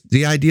 but just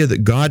the idea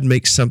that God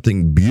makes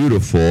something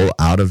beautiful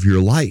out of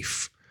your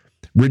life.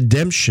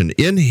 Redemption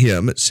in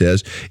him, it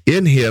says,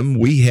 in him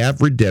we have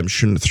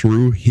redemption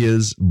through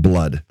his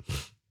blood.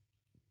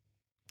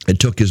 It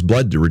took his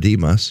blood to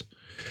redeem us.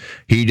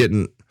 He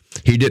didn't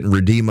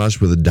redeem us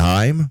with a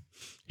dime.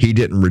 He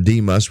didn't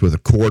redeem us with a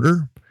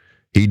quarter.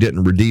 He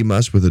didn't redeem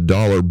us with a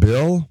dollar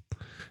bill.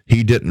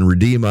 He didn't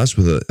redeem us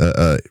with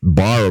a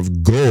bar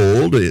of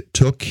gold. It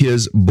took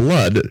his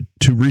blood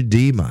to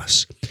redeem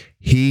us.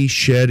 He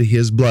shed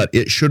his blood.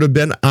 It should have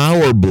been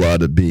our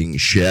blood being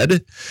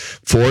shed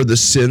for the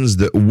sins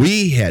that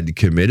we had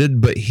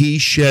committed, but he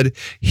shed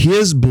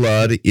his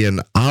blood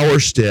in our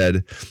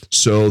stead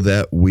so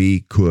that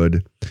we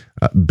could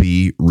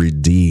be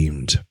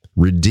redeemed.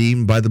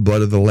 Redeemed by the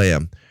blood of the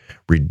Lamb.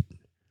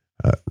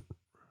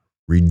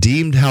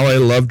 Redeemed, how I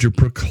love to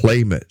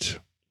proclaim it.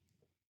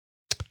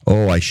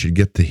 Oh, I should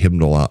get the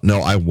hymnal out. No,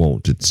 I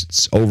won't.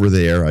 It's over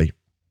there.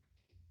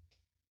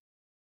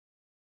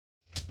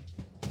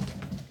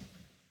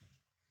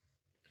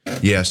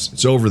 Yes,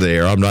 it's over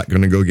there. I'm not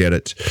going to go get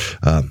it.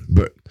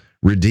 But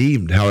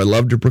redeemed, how I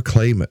love to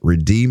proclaim it.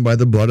 Redeemed by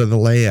the blood of the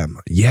Lamb.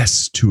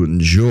 Yes, to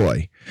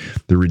enjoy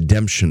the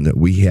redemption that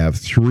we have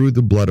through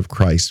the blood of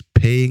Christ,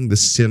 paying the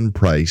sin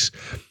price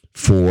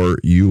for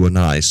you and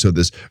I. So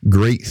this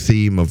great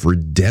theme of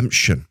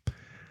redemption.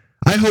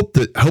 I hope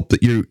that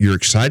you're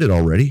excited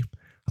already.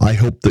 I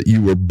hope that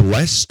you were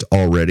blessed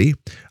already.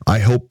 I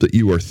hope that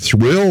you are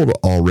thrilled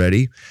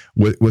already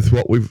with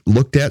what we've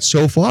looked at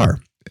so far.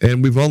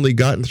 And we've only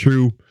gotten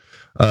through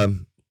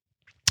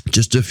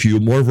just a few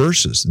more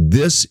verses.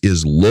 This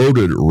is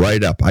loaded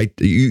right up.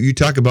 You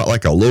talk about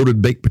like a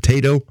loaded baked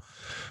potato.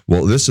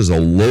 Well, this is a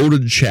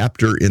loaded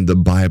chapter in the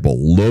Bible,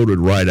 loaded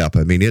right up.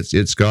 I mean,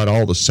 it's got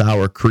all the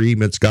sour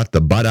cream. It's got the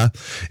butter.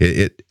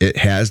 It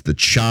has the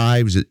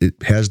chives.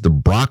 It has the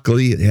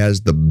broccoli. It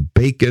has the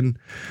bacon.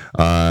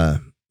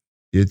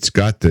 It's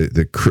got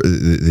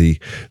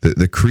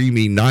the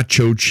creamy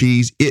nacho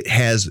cheese. It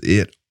has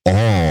it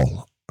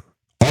all.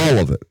 All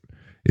of it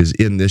is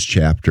in this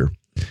chapter.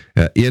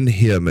 In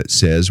him, it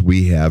says,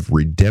 we have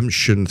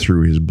redemption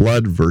through his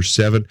blood, verse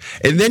 7.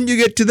 And then you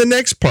get to the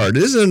next part.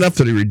 It isn't enough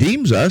that he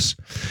redeems us.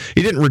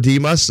 He didn't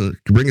redeem us and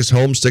bring us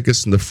home, stick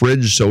us in the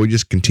fridge so we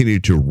just continue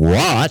to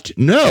rot.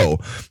 No.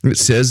 It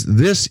says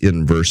this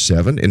in verse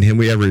 7. In him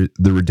we have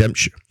the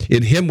redemption.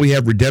 In him we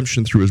have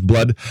redemption through his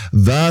blood,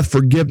 the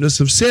forgiveness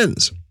of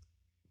sins,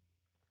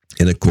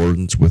 in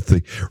accordance with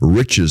the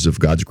riches of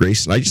God's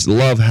grace. And I just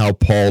love how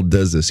Paul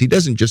does this. He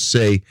doesn't just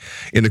say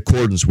in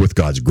accordance with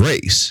God's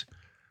grace.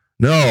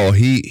 No,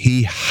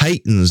 he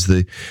heightens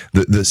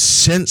the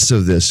sense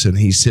of this, and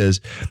he says,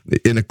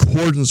 in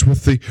accordance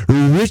with the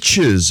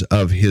riches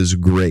of his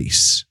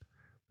grace.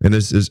 And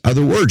there's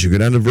other words. You go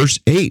down to verse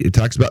 8. It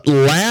talks about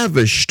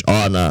lavished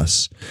on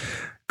us.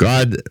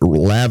 God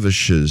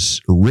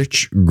lavishes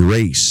rich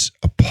grace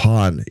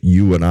upon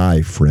you and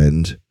I,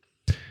 friend.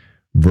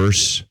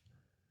 Verse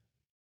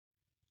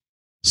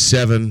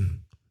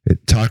 7,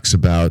 it talks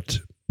about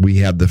we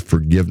have the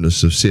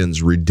forgiveness of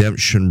sins.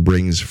 Redemption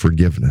brings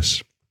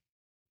forgiveness.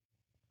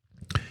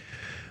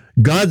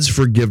 God's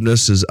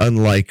forgiveness is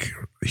unlike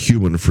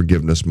human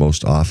forgiveness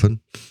most often.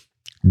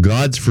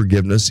 God's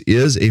forgiveness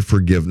is a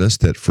forgiveness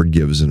that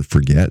forgives and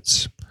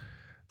forgets.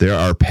 There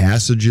are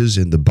passages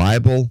in the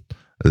Bible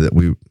that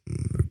we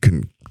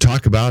can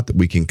talk about, that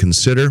we can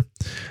consider.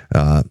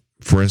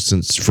 For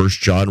instance, 1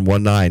 John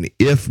 1:9,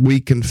 if we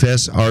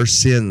confess our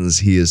sins,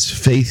 he is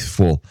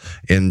faithful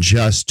and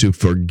just to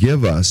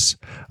forgive us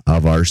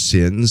of our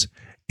sins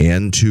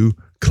and to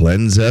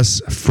cleanse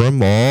us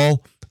from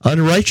all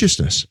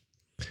unrighteousness.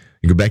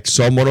 You go back to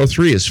Psalm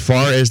 103, as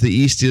far as the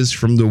east is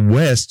from the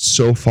west,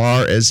 so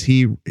far as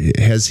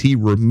has he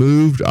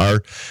removed our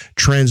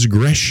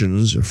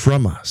transgressions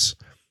from us.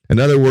 In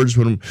other words,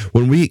 when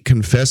we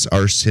confess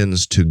our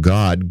sins to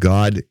God,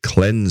 God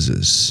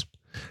cleanses.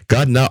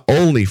 God not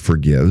only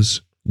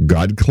forgives,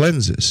 God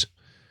cleanses.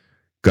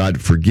 God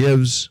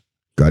forgives,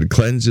 God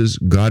cleanses,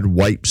 God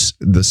wipes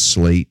the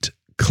slate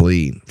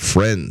clean.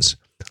 Friends,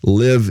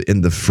 live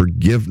in the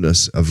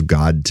forgiveness of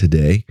God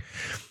today.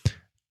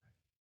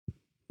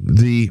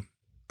 The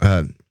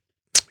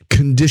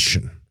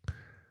condition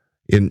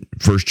in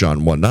 1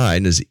 John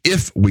 1:9 is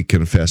if we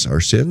confess our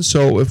sins.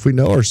 So if we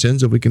know our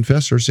sins, if we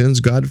confess our sins,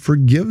 God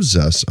forgives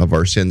us of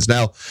our sins.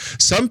 Now,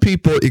 some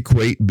people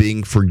equate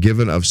being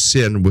forgiven of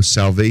sin with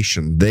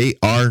salvation. They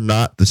are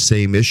not the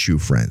same issue,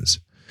 friends.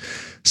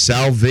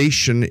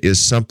 Salvation is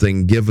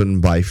something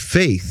given by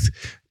faith.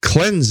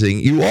 Cleansing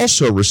you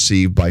also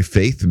receive by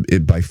faith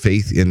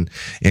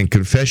in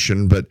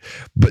confession, but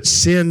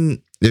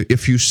sin,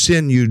 if you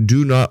sin, you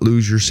do not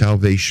lose your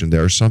salvation.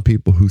 There are some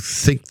people who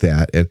think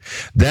that, and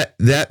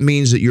that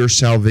means that your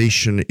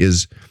salvation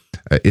is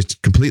it's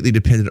completely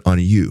dependent on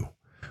you.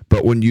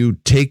 But when you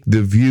take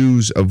the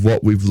views of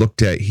what we've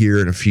looked at here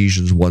in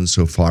Ephesians 1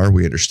 so far,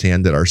 we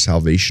understand that our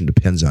salvation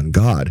depends on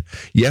God.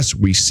 Yes,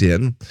 we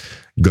sin.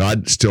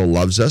 God still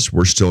loves us.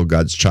 We're still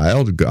God's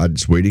child.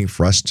 God's waiting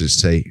for us to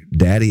say,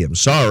 Daddy, I'm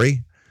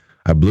sorry.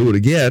 I blew it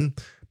again.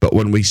 But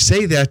when we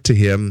say that to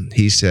him,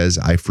 he says,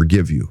 I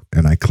forgive you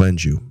and I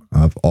cleanse you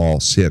of all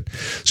sin.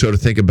 So to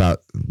think about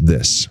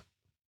this,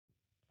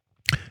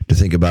 to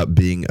think about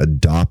being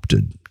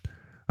adopted,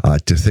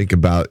 to think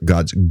about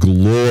God's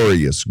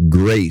glorious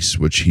grace,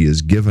 which he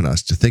has given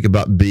us, to think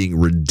about being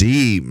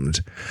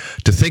redeemed,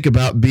 to think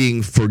about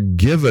being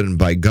forgiven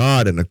by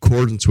God in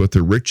accordance with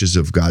the riches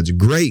of God's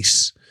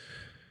grace.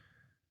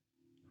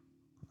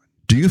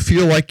 Do you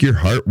feel like your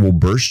heart will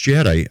burst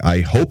yet?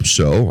 I hope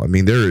so. I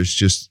mean, there is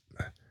just,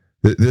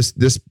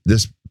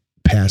 this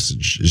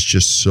passage is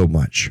just so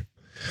much.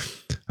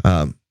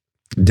 Down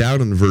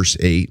in verse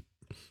 8,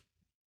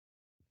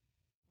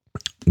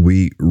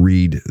 we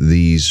read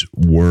these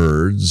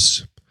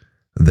words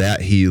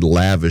that he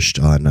lavished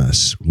on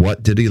us.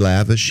 What did he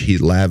lavish? He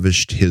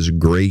lavished his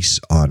grace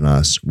on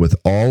us with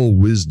all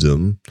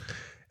wisdom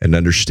and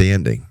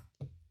understanding.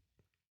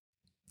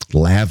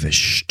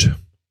 Lavished.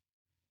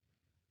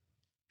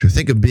 To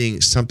think of being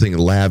something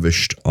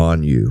lavished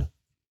on you.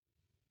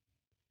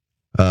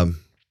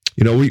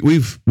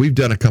 We've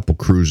done a couple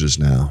cruises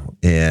now,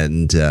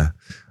 and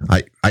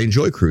I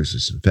enjoy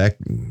cruises. In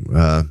fact,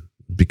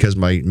 because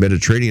my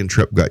Mediterranean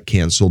trip got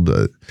canceled,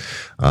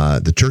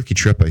 the Turkey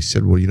trip, I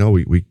said, well,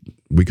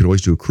 we could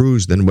always do a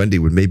cruise. Then Wendy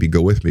would maybe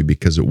go with me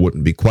because it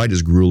wouldn't be quite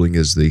as grueling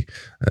as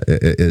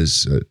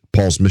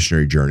Paul's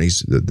missionary journeys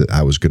that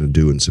I was going to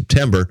do in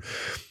September.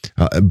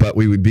 But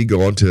we would be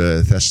going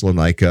to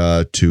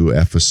Thessalonica, to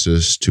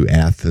Ephesus, to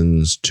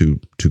Athens, to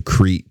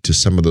Crete, to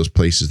some of those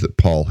places that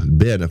Paul had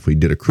been if we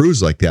did a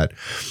cruise like that.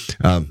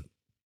 Let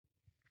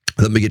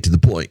me get to the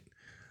point.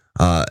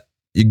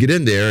 You get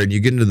in there and you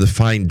get into the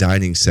fine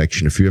dining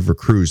section. If you ever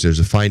cruise, there's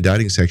a fine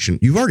dining section.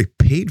 You've already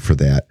paid for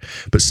that,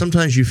 but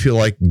sometimes you feel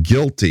like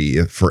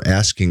guilty for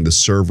asking the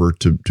server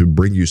to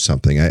bring you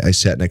something. I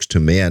sat next to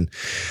a man,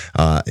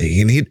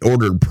 and he'd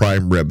ordered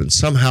prime rib, and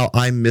somehow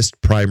I missed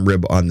prime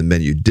rib on the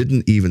menu.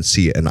 Didn't even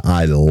see it, and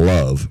I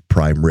love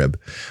prime rib.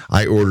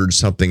 I ordered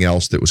something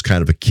else that was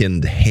kind of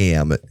akin to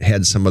ham. It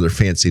had some other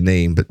fancy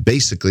name, but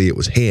basically it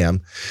was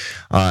ham.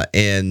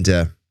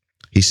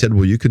 He said,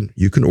 well, you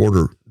can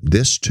order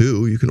this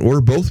too. You can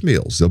order both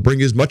meals. They'll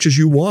bring you as much as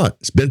you want.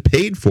 It's been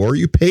paid for.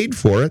 You paid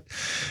for it.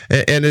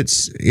 And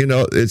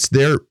it's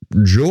their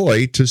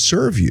joy to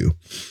serve you.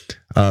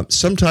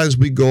 Sometimes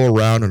we go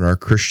around in our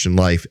Christian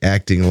life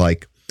acting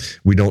like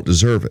we don't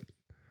deserve it.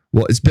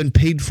 Well, it's been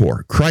paid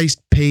for.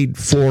 Christ paid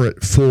for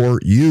it for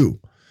you.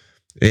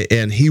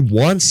 And he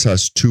wants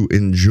us to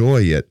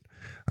enjoy it.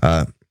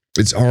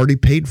 It's already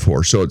paid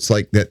for. So it's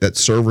like that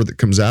server that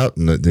comes out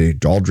and they're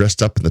all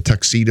dressed up in the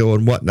tuxedo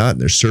and whatnot,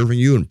 and they're serving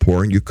you and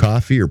pouring you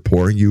coffee or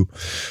pouring you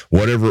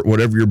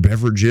whatever your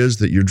beverage is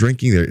that you're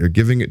drinking. They're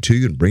giving it to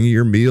you and bringing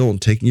your meal and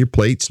taking your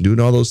plates and doing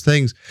all those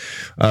things.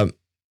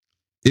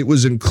 It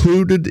was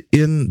included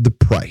in the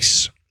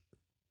price.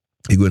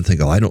 You go and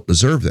think, oh, I don't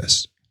deserve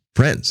this.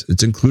 Friends,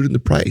 it's included in the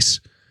price.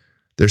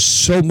 There's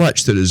so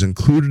much that is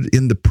included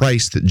in the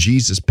price that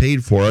Jesus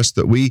paid for us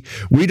that we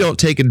don't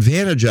take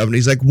advantage of. And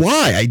he's like,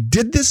 why? I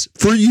did this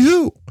for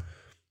you.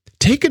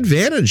 Take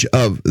advantage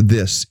of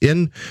this.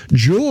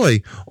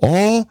 Enjoy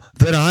all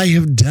that I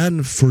have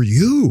done for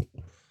you.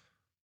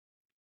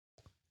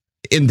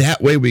 In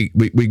that way, we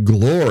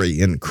glory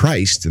in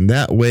Christ. In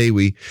that way,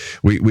 we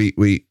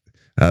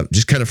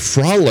just kind of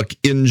frolic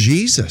in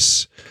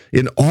Jesus,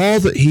 in all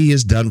that he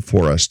has done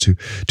for us, to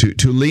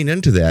lean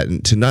into that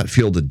and to not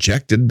feel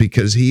dejected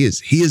because he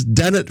has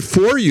done it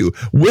for you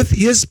with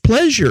his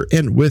pleasure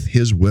and with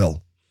his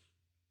will.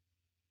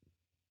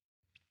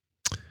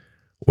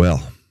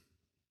 Well,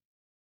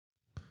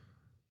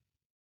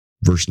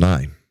 verse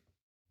 9.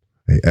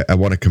 I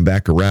want to come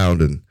back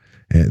around and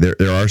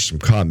there are some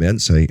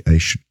comments. I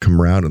should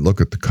come around and look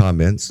at the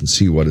comments and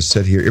see what is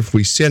said here. If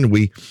we sin,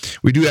 we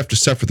do have to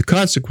suffer the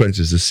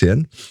consequences of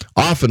sin.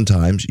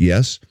 Oftentimes,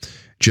 yes,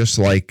 just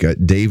like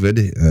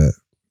David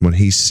when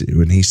he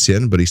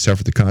sinned, but he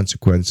suffered the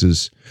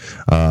consequences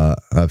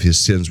of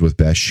his sins with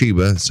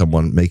Bathsheba.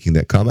 Someone making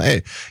that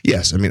comment.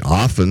 Yes, I mean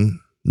often,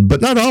 but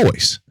not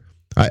always.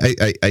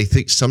 I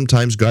think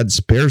sometimes God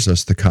spares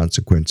us the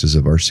consequences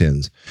of our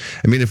sins.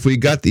 I mean, if we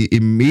got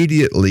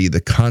immediately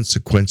the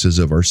consequences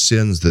of our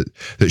sins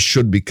that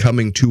should be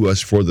coming to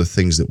us for the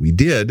things that we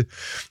did,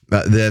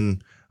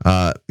 then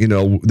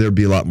there'd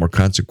be a lot more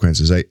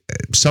consequences.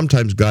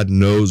 Sometimes God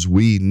knows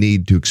we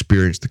need to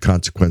experience the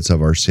consequence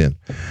of our sin,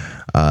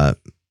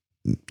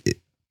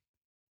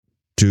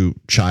 to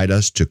chide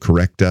us, to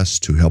correct us,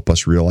 to help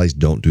us realize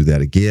don't do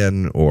that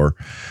again.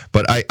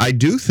 But I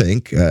do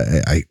think,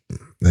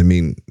 I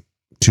mean,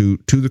 to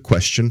the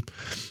question,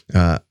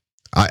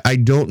 I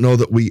don't know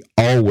that we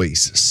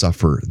always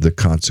suffer the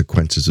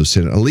consequences of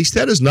sin. At least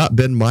that has not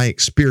been my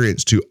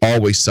experience, to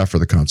always suffer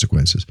the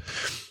consequences.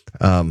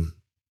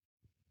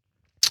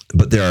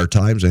 But there are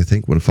times, I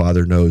think, when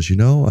Father knows,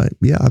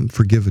 I'm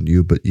forgiving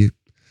you, but you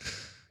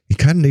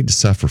kind of need to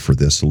suffer for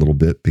this a little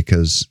bit,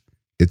 because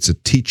it's a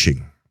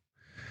teaching.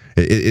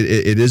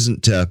 It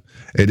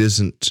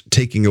isn't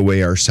taking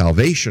away our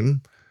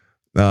salvation,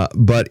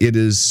 but it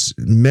is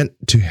meant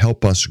to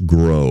help us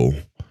grow,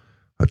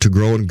 to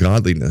grow in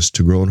godliness,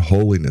 to grow in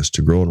holiness,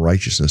 to grow in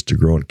righteousness, to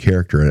grow in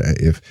character.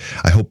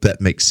 I hope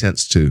that makes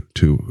sense to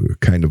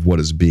kind of what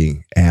is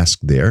being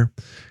asked there,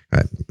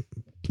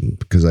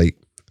 because I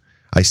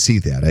see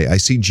that. I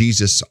see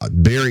Jesus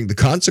bearing the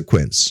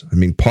consequence. I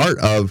mean, part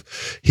of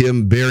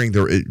him bearing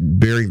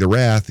the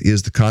wrath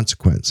is the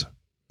consequence.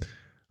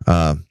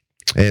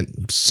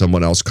 And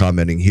someone else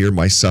commenting here,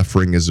 my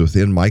suffering is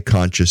within my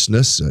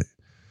consciousness.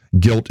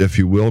 Guilt, if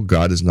you will.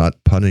 God is not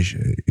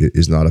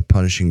a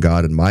punishing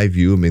God in my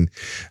view. I mean,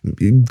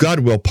 God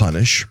will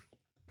punish.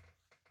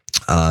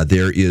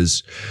 There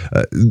is,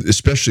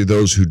 especially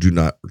those who do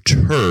not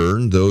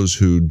turn, those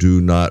who do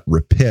not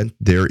repent,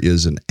 there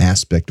is an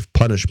aspect of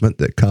punishment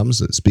that comes,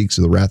 that speaks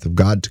of the wrath of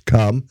God to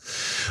come.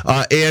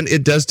 And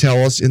it does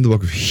tell us in the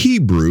book of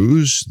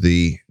Hebrews,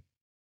 the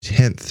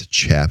 10th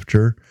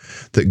chapter,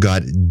 that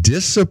God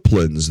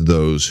disciplines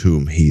those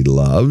whom he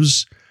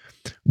loves.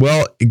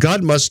 Well,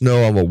 God must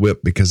know I'm a whip,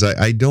 because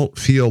I don't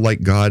feel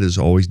like God is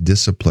always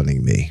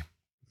disciplining me.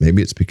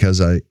 Maybe it's because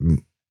I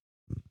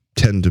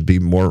tend to be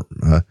more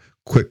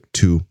quick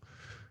to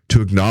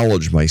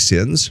acknowledge my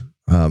sins.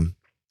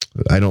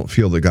 I don't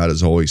feel that God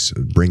is always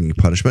bringing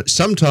punishment.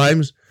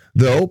 Sometimes,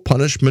 though,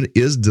 punishment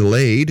is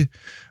delayed.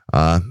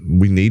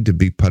 We need to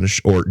be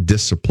punished or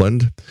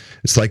disciplined.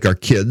 It's like our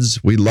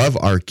kids. We love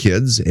our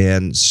kids,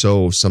 and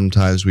so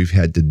sometimes we've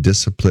had to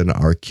discipline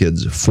our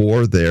kids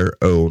for their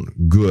own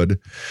good.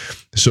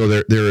 So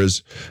there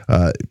is,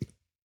 I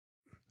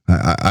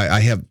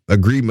have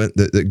agreement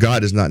that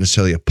God is not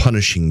necessarily a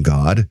punishing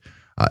God.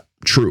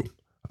 True.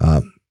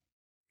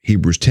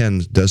 Hebrews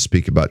 10 does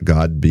speak about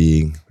God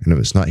being, and if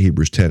it's not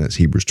Hebrews 10, it's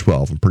Hebrews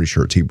 12. I'm pretty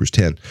sure it's Hebrews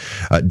 10.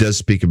 It does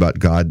speak about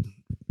God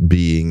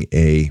being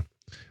a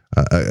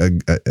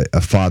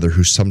father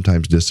who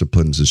sometimes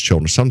disciplines his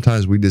children.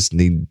 Sometimes we just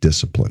need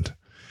disciplined,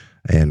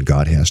 and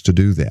God has to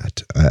do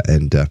that.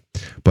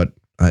 But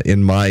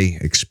in my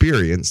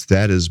experience,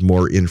 that is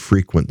more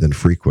infrequent than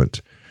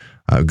frequent.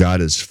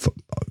 God is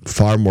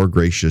far more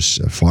gracious,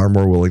 far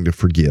more willing to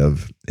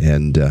forgive,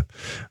 and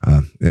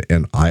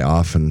I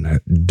often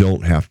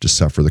don't have to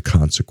suffer the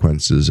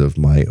consequences of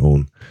my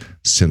own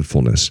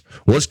sinfulness.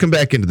 Well, let's come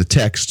back into the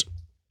text.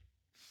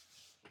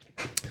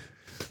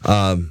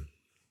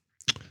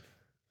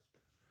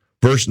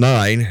 Verse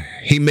 9,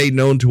 he made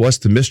known to us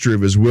the mystery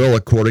of his will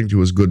according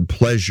to his good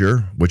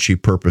pleasure, which he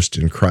purposed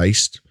in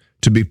Christ,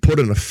 to be put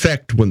in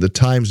effect when the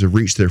times have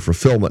reached their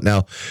fulfillment.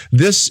 Now,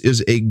 this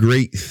is a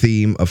great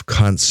theme of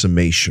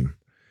consummation,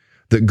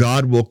 that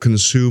God will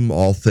consume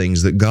all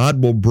things, that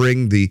God will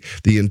bring the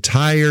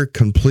entire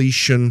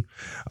completion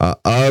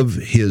of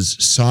his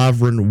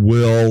sovereign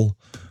will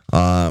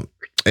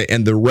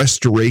and the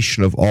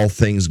restoration of all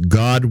things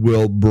God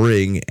will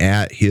bring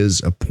at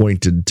his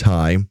appointed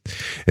time.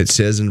 It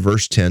says in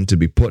verse 10, to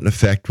be put in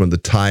effect when the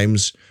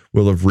times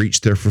will have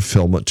reached their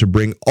fulfillment, to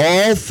bring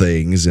all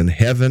things in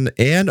heaven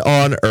and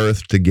on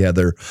earth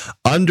together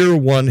under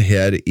one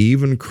head,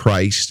 even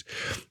Christ.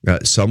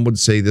 Some would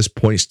say this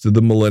points to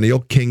the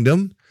millennial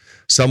kingdom.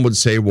 Some would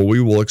say, well, we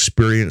will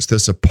experience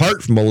this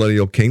apart from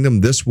millennial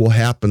kingdom. This will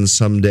happen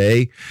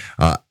someday.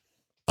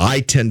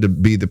 I tend to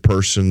be the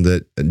person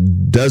that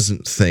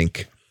doesn't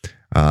think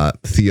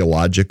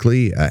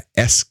theologically,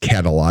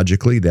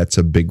 eschatologically, that's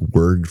a big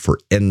word for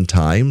end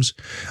times,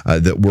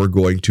 that we're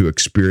going to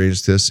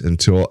experience this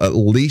until at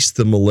least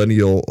the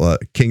millennial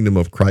kingdom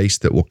of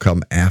Christ that will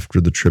come after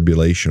the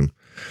tribulation.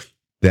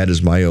 That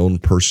is my own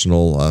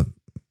personal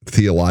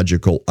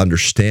theological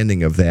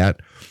understanding of that.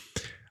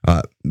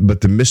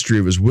 But the mystery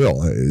of his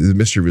will,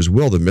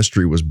 the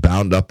mystery was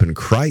bound up in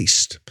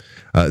Christ.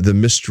 The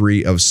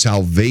mystery of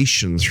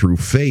salvation through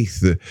faith,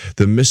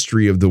 the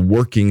mystery of the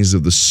workings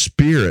of the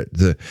Spirit,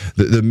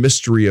 the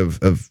mystery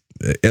of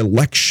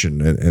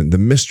election and the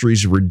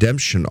mysteries of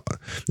redemption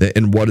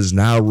and what is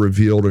now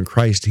revealed in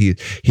Christ. He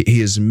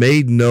has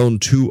made known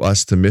to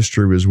us the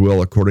mystery of his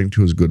will according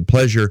to his good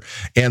pleasure,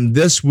 and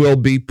this will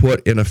be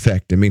put in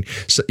effect. I mean,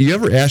 so you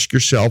ever ask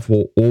yourself,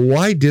 well,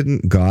 why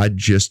didn't God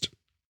just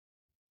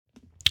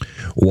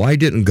Why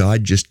didn't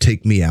God just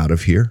take me out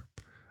of here?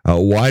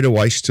 Why do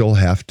I still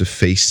have to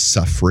face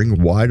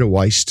suffering? Why do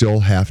I still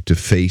have to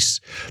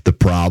face the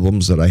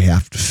problems that I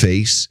have to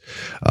face?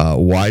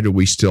 Why do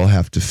we still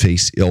have to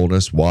face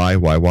illness? Why?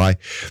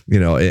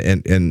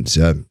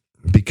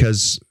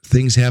 Because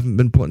things haven't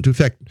been put into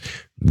effect.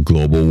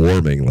 Global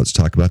warming. Let's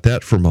talk about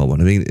that for a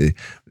moment. I mean,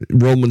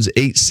 Romans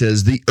 8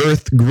 says the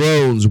earth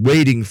groans,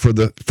 waiting for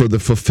the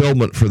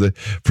fulfillment, for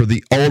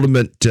the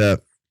ultimate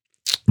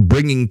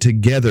bringing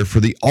together, for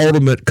the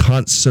ultimate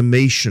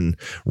consummation.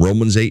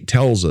 Romans 8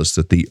 tells us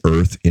that the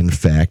earth, in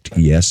fact,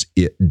 yes,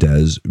 it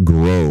does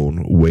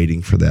groan,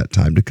 waiting for that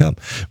time to come.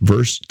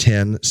 Verse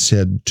 10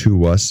 said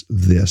to us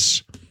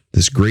this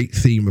great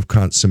theme of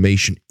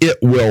consummation: it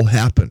will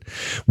happen.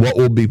 What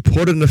will be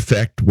put in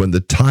effect when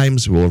the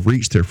times will have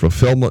reached their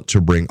fulfillment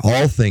to bring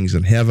all things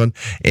in heaven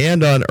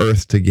and on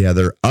earth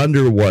together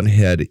under one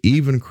head,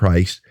 even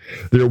Christ.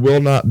 There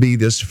will not be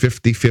this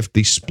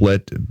 50-50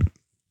 split,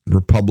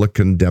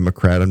 Republican,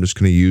 Democrat. I'm just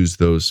going to use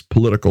those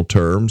political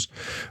terms.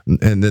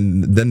 And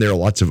then there are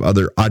lots of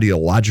other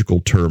ideological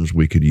terms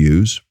we could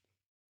use.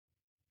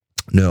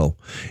 No,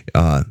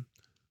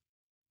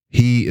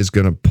 he is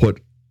going to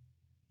put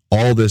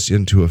all this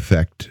into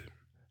effect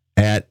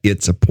at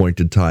its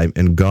appointed time,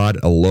 and God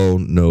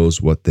alone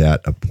knows what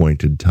that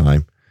appointed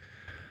time.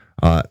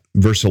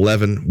 Verse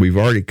 11, we've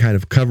already kind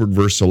of covered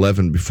verse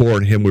 11 before.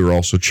 In him we were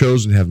also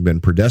chosen, having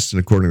been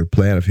predestined according to the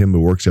plan of him who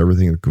works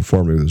everything in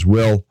conformity with his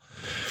will.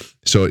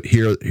 So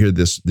hear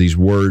these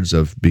words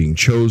of being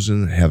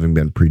chosen, having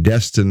been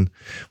predestined.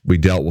 We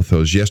dealt with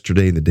those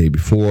yesterday and the day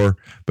before,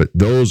 but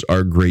those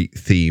are great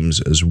themes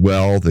as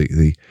well.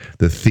 The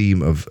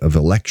theme of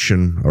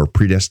election or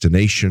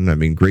predestination. I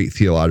mean, great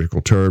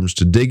theological terms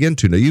to dig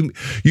into. Now,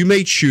 you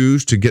may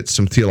choose to get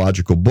some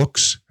theological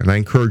books, and I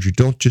encourage you,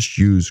 don't just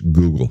use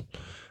Google.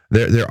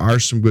 There are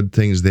some good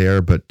things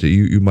there, but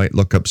you might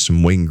look up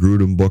some Wayne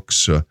Grudem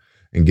books,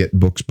 and get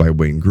books by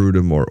Wayne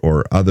Grudem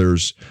or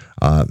others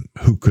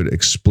who could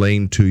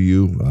explain to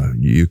you.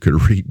 You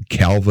could read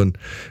Calvin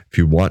if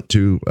you want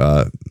to.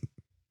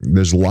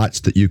 There's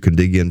lots that you can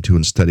dig into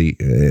and study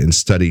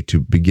to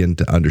begin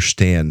to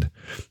understand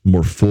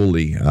more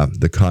fully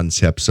the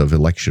concepts of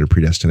election and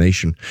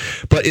predestination.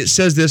 But it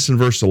says this in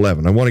verse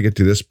 11. I want to get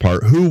to this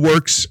part. Who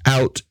works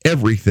out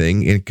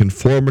everything in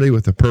conformity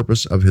with the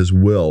purpose of his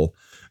will.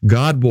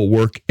 God will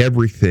work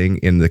everything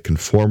in the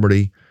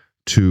conformity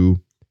to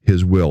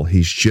his will.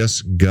 He's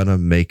just gonna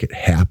make it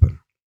happen.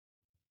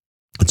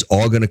 It's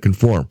all gonna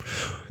conform.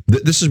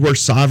 This is where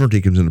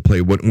sovereignty comes into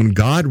play. When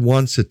God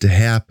wants it to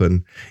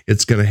happen,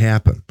 it's gonna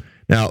happen.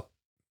 Now,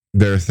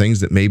 there are things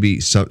that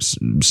maybe some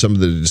of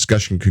the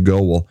discussion could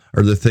go, well,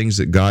 are there things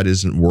that God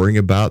isn't worrying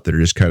about that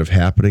are just kind of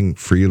happening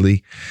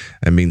freely?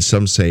 I mean,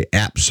 some say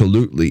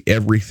absolutely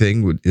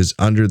everything is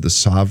under the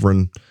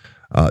sovereign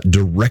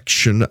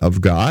direction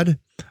of God.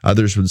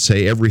 Others would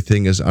say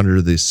everything is under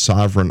the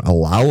sovereign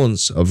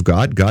allowance of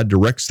God. God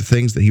directs the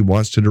things that he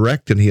wants to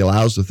direct, and he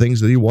allows the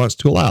things that he wants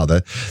to allow.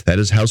 That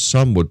is how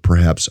some would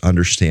perhaps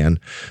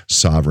understand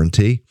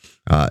sovereignty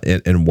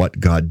and what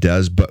God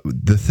does. But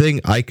the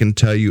thing I can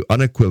tell you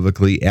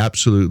unequivocally,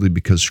 absolutely,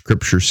 because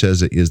Scripture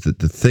says it, is that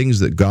the things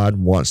that God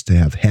wants to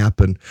have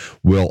happen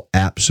will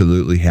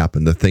absolutely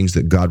happen. The things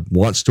that God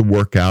wants to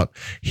work out,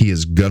 he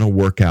is going to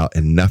work out,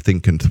 and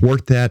nothing can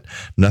thwart that.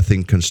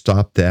 Nothing can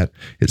stop that.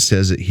 It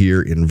says it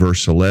here in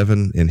verse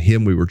 11, in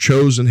him we were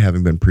chosen,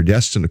 having been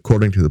predestined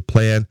according to the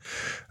plan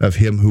of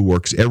him who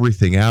works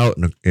everything out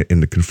in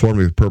the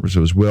conformity with the purpose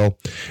of his will.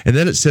 And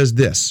then it says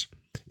this,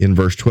 in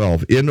verse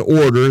 12, in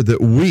order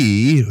that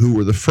we, who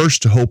were the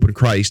first to hope in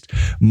Christ,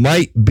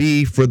 might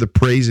be for the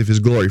praise of his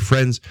glory.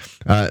 Friends,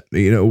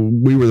 we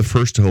were the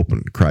first to hope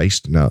in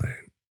Christ. Now,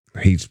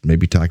 he's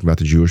maybe talking about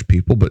the Jewish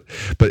people, but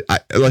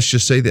let's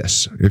just say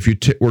this. If you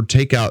were to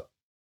take out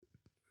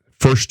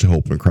first to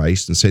hope in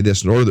Christ and say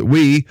this, in order that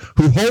we,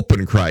 who hope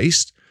in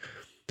Christ,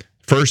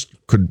 first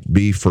could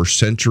be first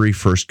century,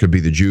 first could be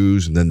the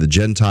Jews, and then the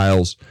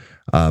Gentiles,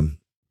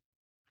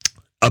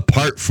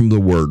 apart from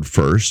the word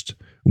first,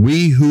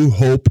 we who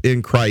hope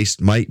in Christ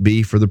might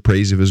be for the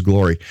praise of his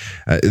glory.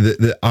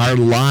 That our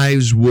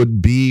lives would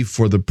be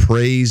for the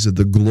praise of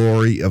the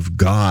glory of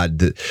God.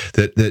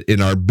 That in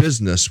our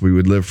business we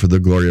would live for the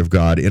glory of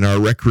God. In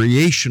our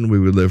recreation we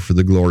would live for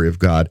the glory of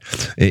God.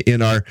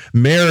 In our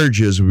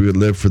marriages we would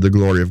live for the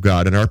glory of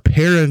God. In our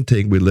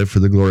parenting we live for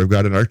the glory of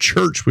God. In our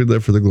church we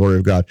live for the glory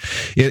of God.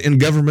 In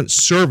government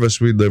service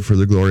we live for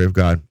the glory of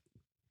God.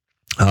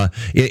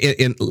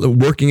 In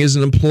working as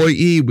an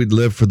employee, we'd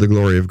live for the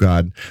glory of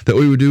God, that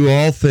we would do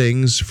all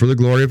things for the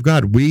glory of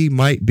God. We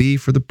might be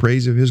for the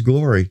praise of his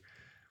glory.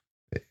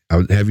 I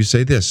would have you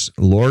say this,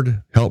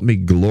 Lord, help me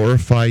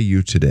glorify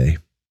you today.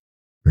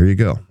 There you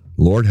go.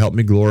 Lord, help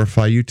me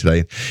glorify you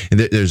today. And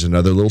there's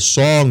another little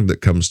song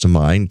that comes to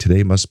mind.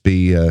 Today must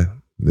be,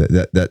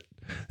 that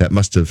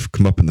must have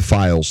come up in the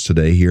files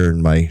today here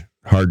in my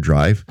hard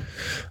drive.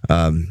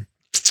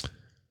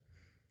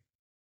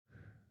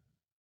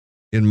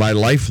 In my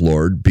life,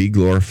 Lord, be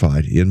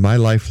glorified. In my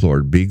life,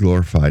 Lord, be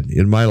glorified.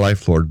 In my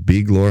life, Lord,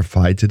 be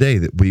glorified today,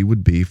 that we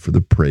would be for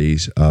the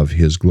praise of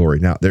his glory.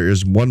 Now, there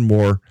is one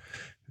more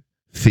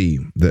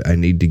theme that I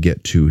need to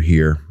get to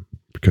here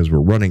because we're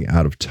running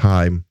out of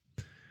time.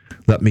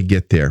 Let me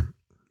get there.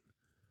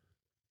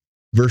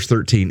 Verse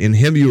 13, in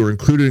him you were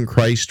included in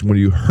Christ when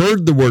you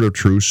heard the word of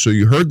truth. So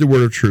you heard the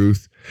word of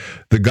truth,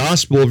 the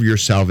gospel of your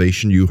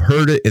salvation, you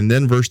heard it. And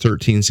then verse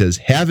 13 says,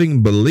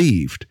 having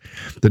believed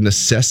the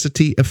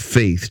necessity of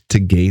faith to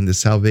gain the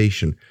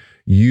salvation.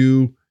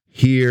 You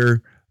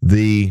hear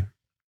the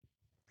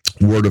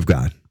word of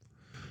God.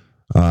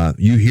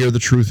 You hear the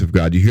truth of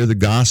God. You hear the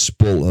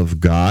gospel of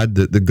God,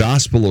 the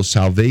gospel of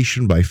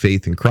salvation by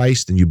faith in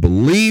Christ, and you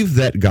believe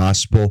that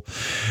gospel.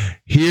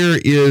 Here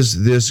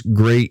is this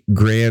great,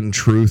 grand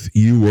truth.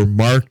 You were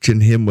marked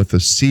in him with a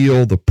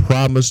seal, the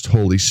promised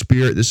Holy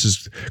Spirit. This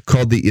is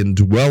called the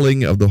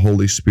indwelling of the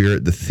Holy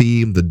Spirit, the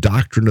theme, the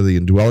doctrine of the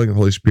indwelling of the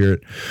Holy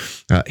Spirit.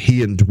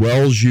 He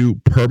indwells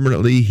you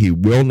permanently. He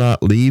will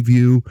not leave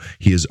you.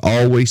 He is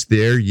always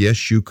there.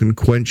 Yes, you can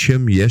quench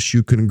him. Yes,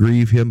 you can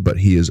grieve him, but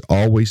he is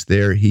always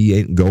there. He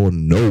ain't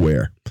going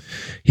nowhere.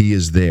 He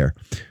is there.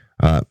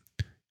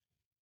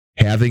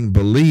 Having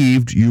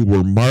believed, you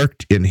were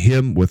marked in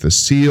him with a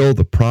seal,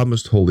 the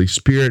promised Holy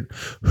Spirit,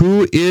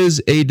 who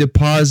is a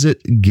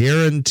deposit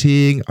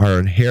guaranteeing our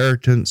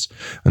inheritance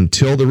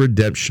until the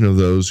redemption of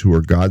those who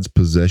are God's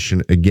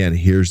possession. Again,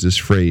 here's this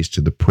phrase,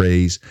 to the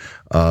praise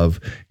of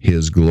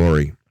his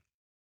glory.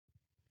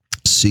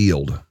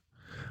 Sealed.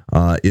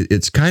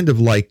 It's kind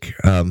of like...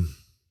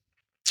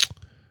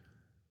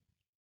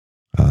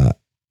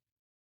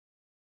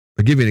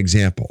 I'll give you an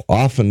example.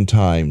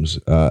 Oftentimes,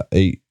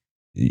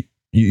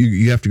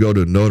 you have to go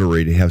to a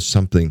notary to have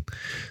something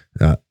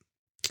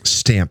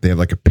stamped. They have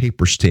like a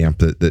paper stamp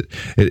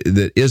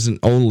that isn't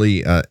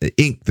only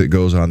ink that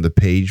goes on the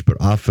page, but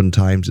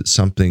oftentimes it's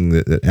something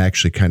that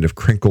actually kind of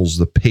crinkles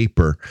the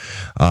paper.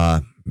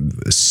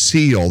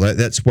 Seal,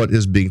 that's what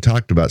is being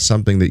talked about,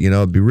 something that,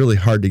 it'd be really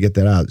hard to get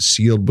that out,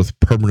 sealed with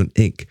permanent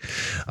ink.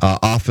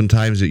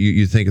 Oftentimes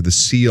you think of the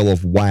seal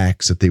of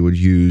wax that they would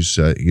use,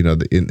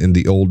 in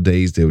the old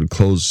days, they would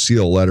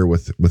seal a letter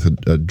with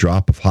a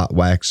drop of hot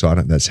wax on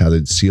it. That's how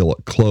they'd seal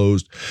it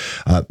closed.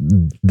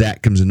 That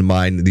comes into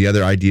mind. The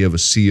other idea of a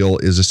seal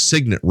is a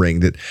signet ring,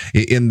 that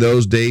in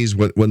those days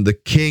when the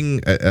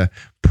king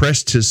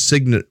pressed his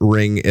signet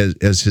ring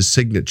as his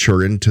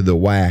signature into the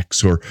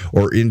wax or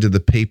into the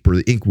paper,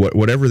 the ink,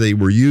 whatever they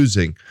were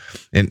using,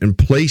 and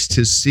placed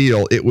his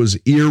seal, it was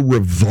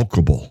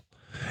irrevocable.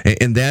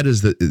 And that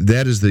is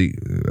the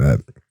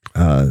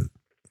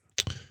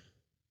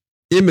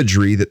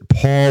imagery that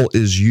Paul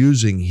is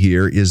using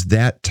here, is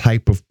that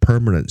type of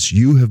permanence.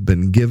 You have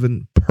been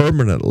given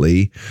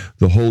permanently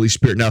the Holy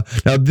Spirit. Now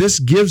this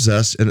gives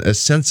us a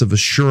sense of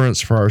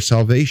assurance for our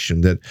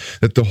salvation, that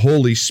the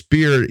Holy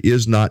Spirit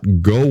is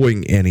not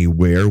going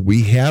anywhere.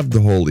 We have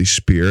the Holy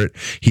Spirit.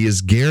 He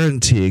is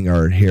guaranteeing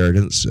our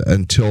inheritance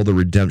until the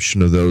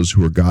redemption of those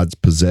who are God's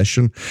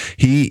possession.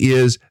 He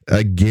is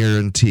a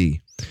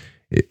guarantee.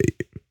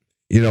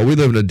 We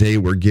live in a day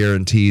where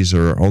guarantees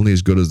are only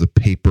as good as the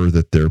paper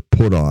that they're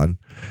put on.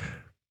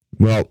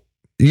 Well,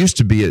 it used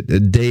to be a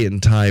day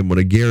and time when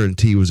a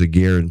guarantee was a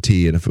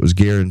guarantee, and if it was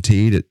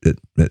guaranteed, it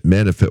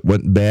meant if it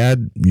went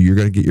bad, you're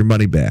going to get your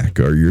money back,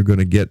 or you're going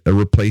to get a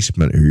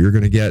replacement, or you're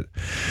going to get...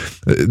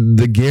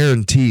 The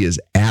guarantee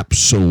is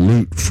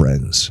absolute,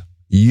 friends.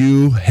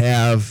 You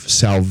have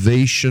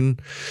salvation.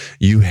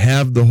 You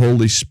have the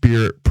Holy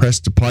Spirit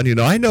pressed upon you.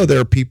 Now, I know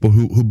there are people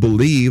who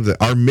believe, that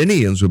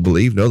Arminians would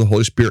believe, no, the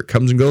Holy Spirit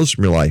comes and goes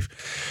from your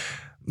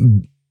life.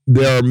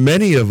 There are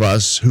many of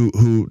us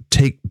who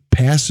take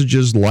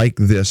passages like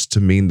this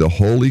to mean the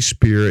Holy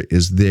Spirit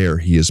is there.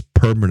 He is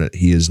permanent.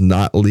 He is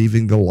not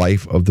leaving the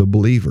life of the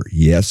believer.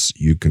 Yes,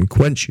 you can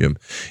quench him.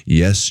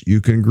 Yes,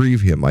 you can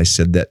grieve him. I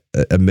said that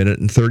a minute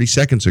and 30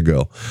 seconds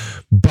ago.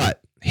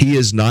 But he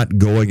is not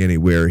going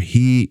anywhere.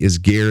 He is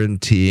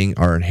guaranteeing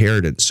our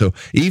inheritance. So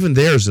even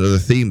there's another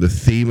theme, the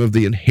theme of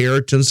the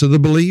inheritance of the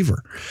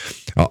believer.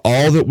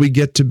 All that we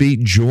get to be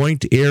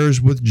joint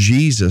heirs with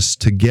Jesus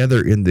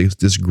together in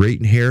this great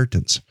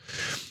inheritance.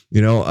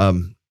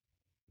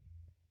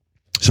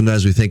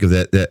 Sometimes we think of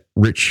that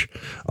rich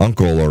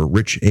uncle or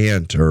rich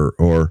aunt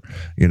or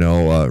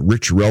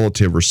rich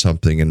relative or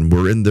something, and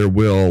we're in their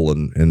will,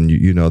 and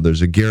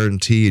there's a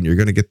guarantee, and you're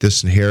going to get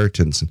this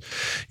inheritance.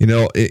 And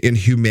in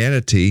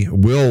humanity,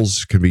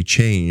 wills can be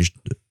changed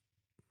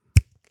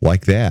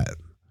like that.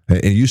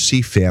 And you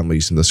see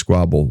families in the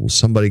squabble.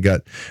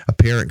 A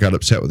parent got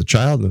upset with a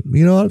child, and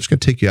I'm just going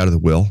to take you out of the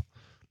will.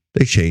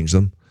 They change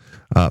them.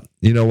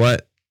 You know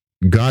what?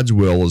 God's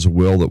will is a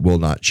will that will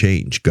not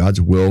change. God's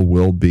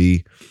will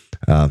be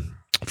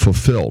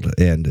fulfilled,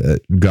 and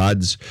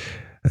God's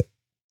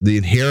the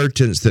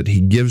inheritance that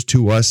he gives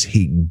to us,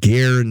 he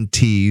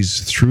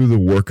guarantees through the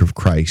work of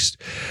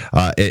Christ,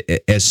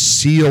 as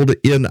sealed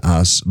in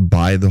us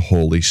by the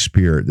Holy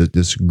Spirit.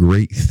 This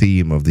great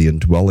theme of the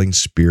indwelling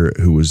Spirit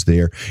who is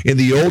there. In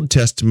the Old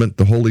Testament,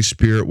 the Holy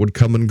Spirit would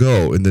come and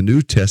go. In the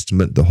New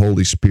Testament, the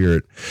Holy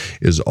Spirit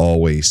is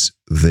always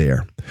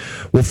there.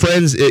 Well,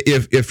 friends,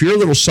 if your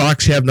little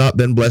socks have not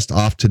been blessed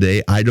off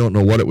today, I don't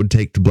know what it would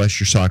take to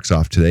bless your socks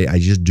off today. I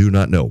just do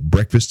not know.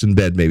 Breakfast in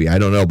bed, maybe. I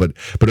don't know. But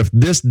if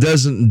this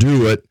doesn't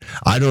do it,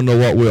 I don't know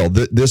what will.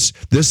 This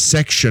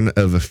section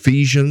of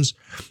Ephesians,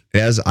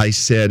 as I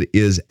said,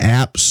 is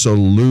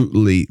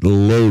absolutely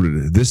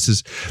loaded. This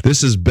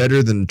is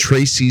better than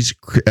Tracy's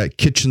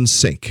kitchen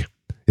sink.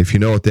 If you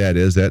know what that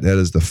is, that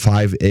is the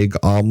 5-egg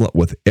omelet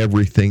with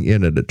everything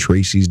in it at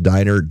Tracy's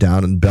Diner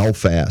down in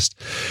Belfast.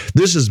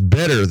 This is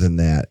better than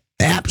that.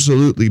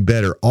 Absolutely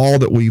better. All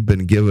that we've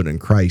been given in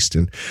Christ.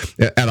 And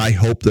I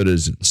hope that it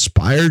has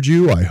inspired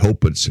you. I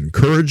hope it's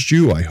encouraged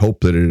you. I hope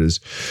that it has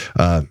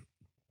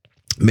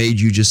made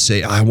you just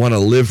say, I want to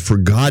live for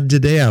God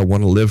today. I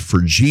want to live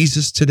for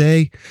Jesus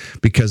today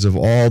because of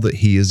all that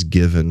he has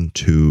given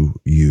to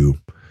you.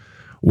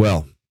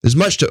 Well, there's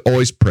much to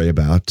always pray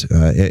about,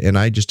 and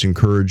I just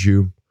encourage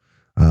you.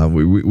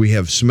 We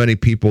have so many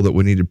people that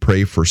we need to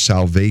pray for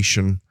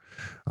salvation.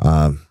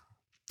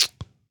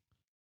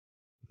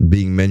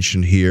 Being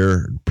mentioned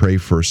here, pray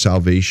for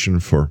salvation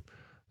for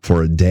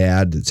a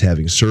dad that's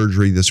having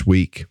surgery this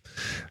week.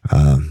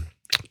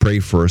 Pray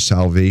for a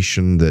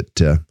salvation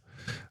that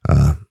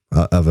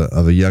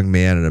of a young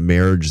man in a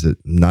marriage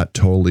that not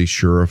totally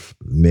sure if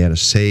the man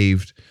is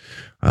saved.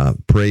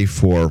 Pray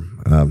for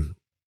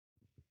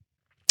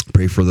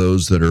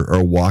those that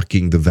are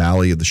walking the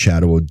valley of the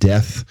shadow of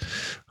death,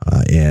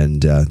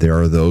 and there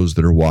are those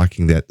that are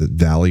walking that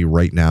valley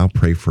right now.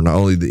 Pray for not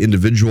only the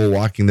individual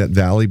walking that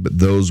valley, but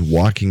those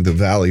walking the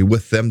valley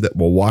with them that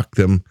will walk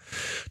them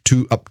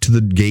up to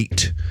the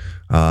gate.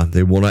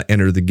 They will not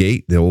enter the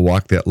gate. They will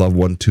walk that loved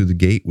one to the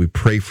gate. We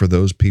pray for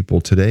those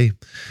people today.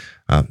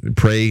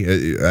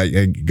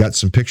 I got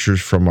some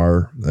pictures from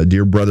our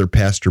dear brother,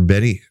 Pastor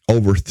Benny.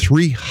 Over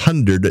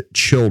 300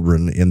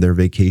 children in their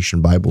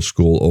vacation Bible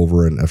school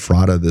over in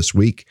Ephrata this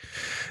week.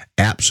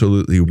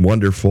 Absolutely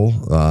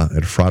wonderful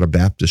at Ephrata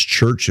Baptist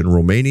Church in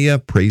Romania.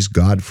 Praise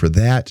God for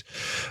that.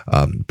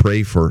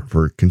 Pray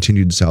for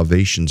continued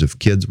salvations of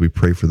kids. We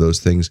pray for those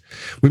things.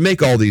 We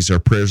make all these our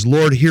prayers.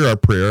 Lord, hear our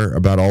prayer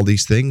about all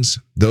these things.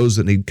 Those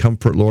that need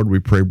comfort, Lord, we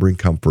pray bring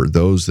comfort.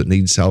 Those that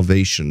need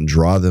salvation,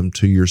 draw them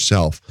to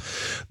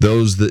yourself.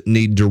 Those that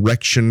need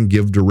direction,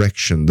 give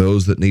direction.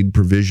 Those that need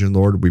provision,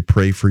 Lord, we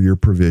pray for your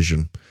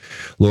provision.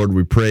 Lord,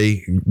 we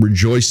pray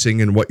rejoicing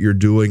in what you're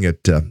doing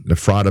at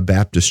Ephrata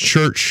Baptist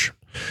Church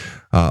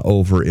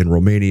over in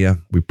Romania.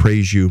 We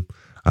praise you.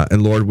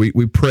 And Lord,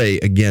 we pray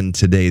again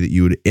today that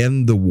you would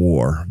end the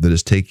war that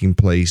is taking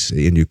place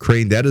in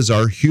Ukraine. That is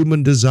our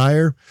human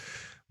desire.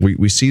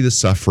 We see the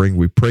suffering.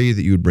 We pray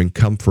that you would bring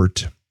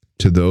comfort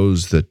to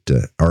those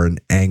that are in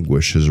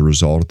anguish as a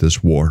result of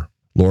this war.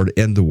 Lord,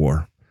 end the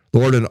war.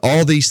 Lord, in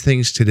all these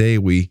things today,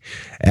 we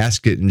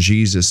ask it in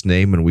Jesus'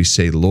 name, and we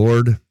say,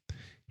 Lord,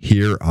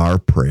 hear our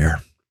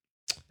prayer.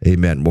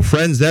 Amen. Well,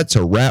 friends, that's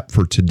a wrap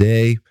for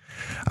today.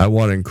 I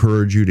want to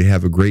encourage you to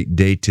have a great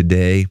day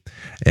today,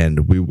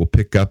 and we will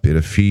pick up in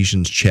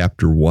Ephesians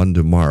chapter 1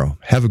 tomorrow.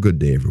 Have a good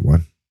day,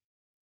 everyone.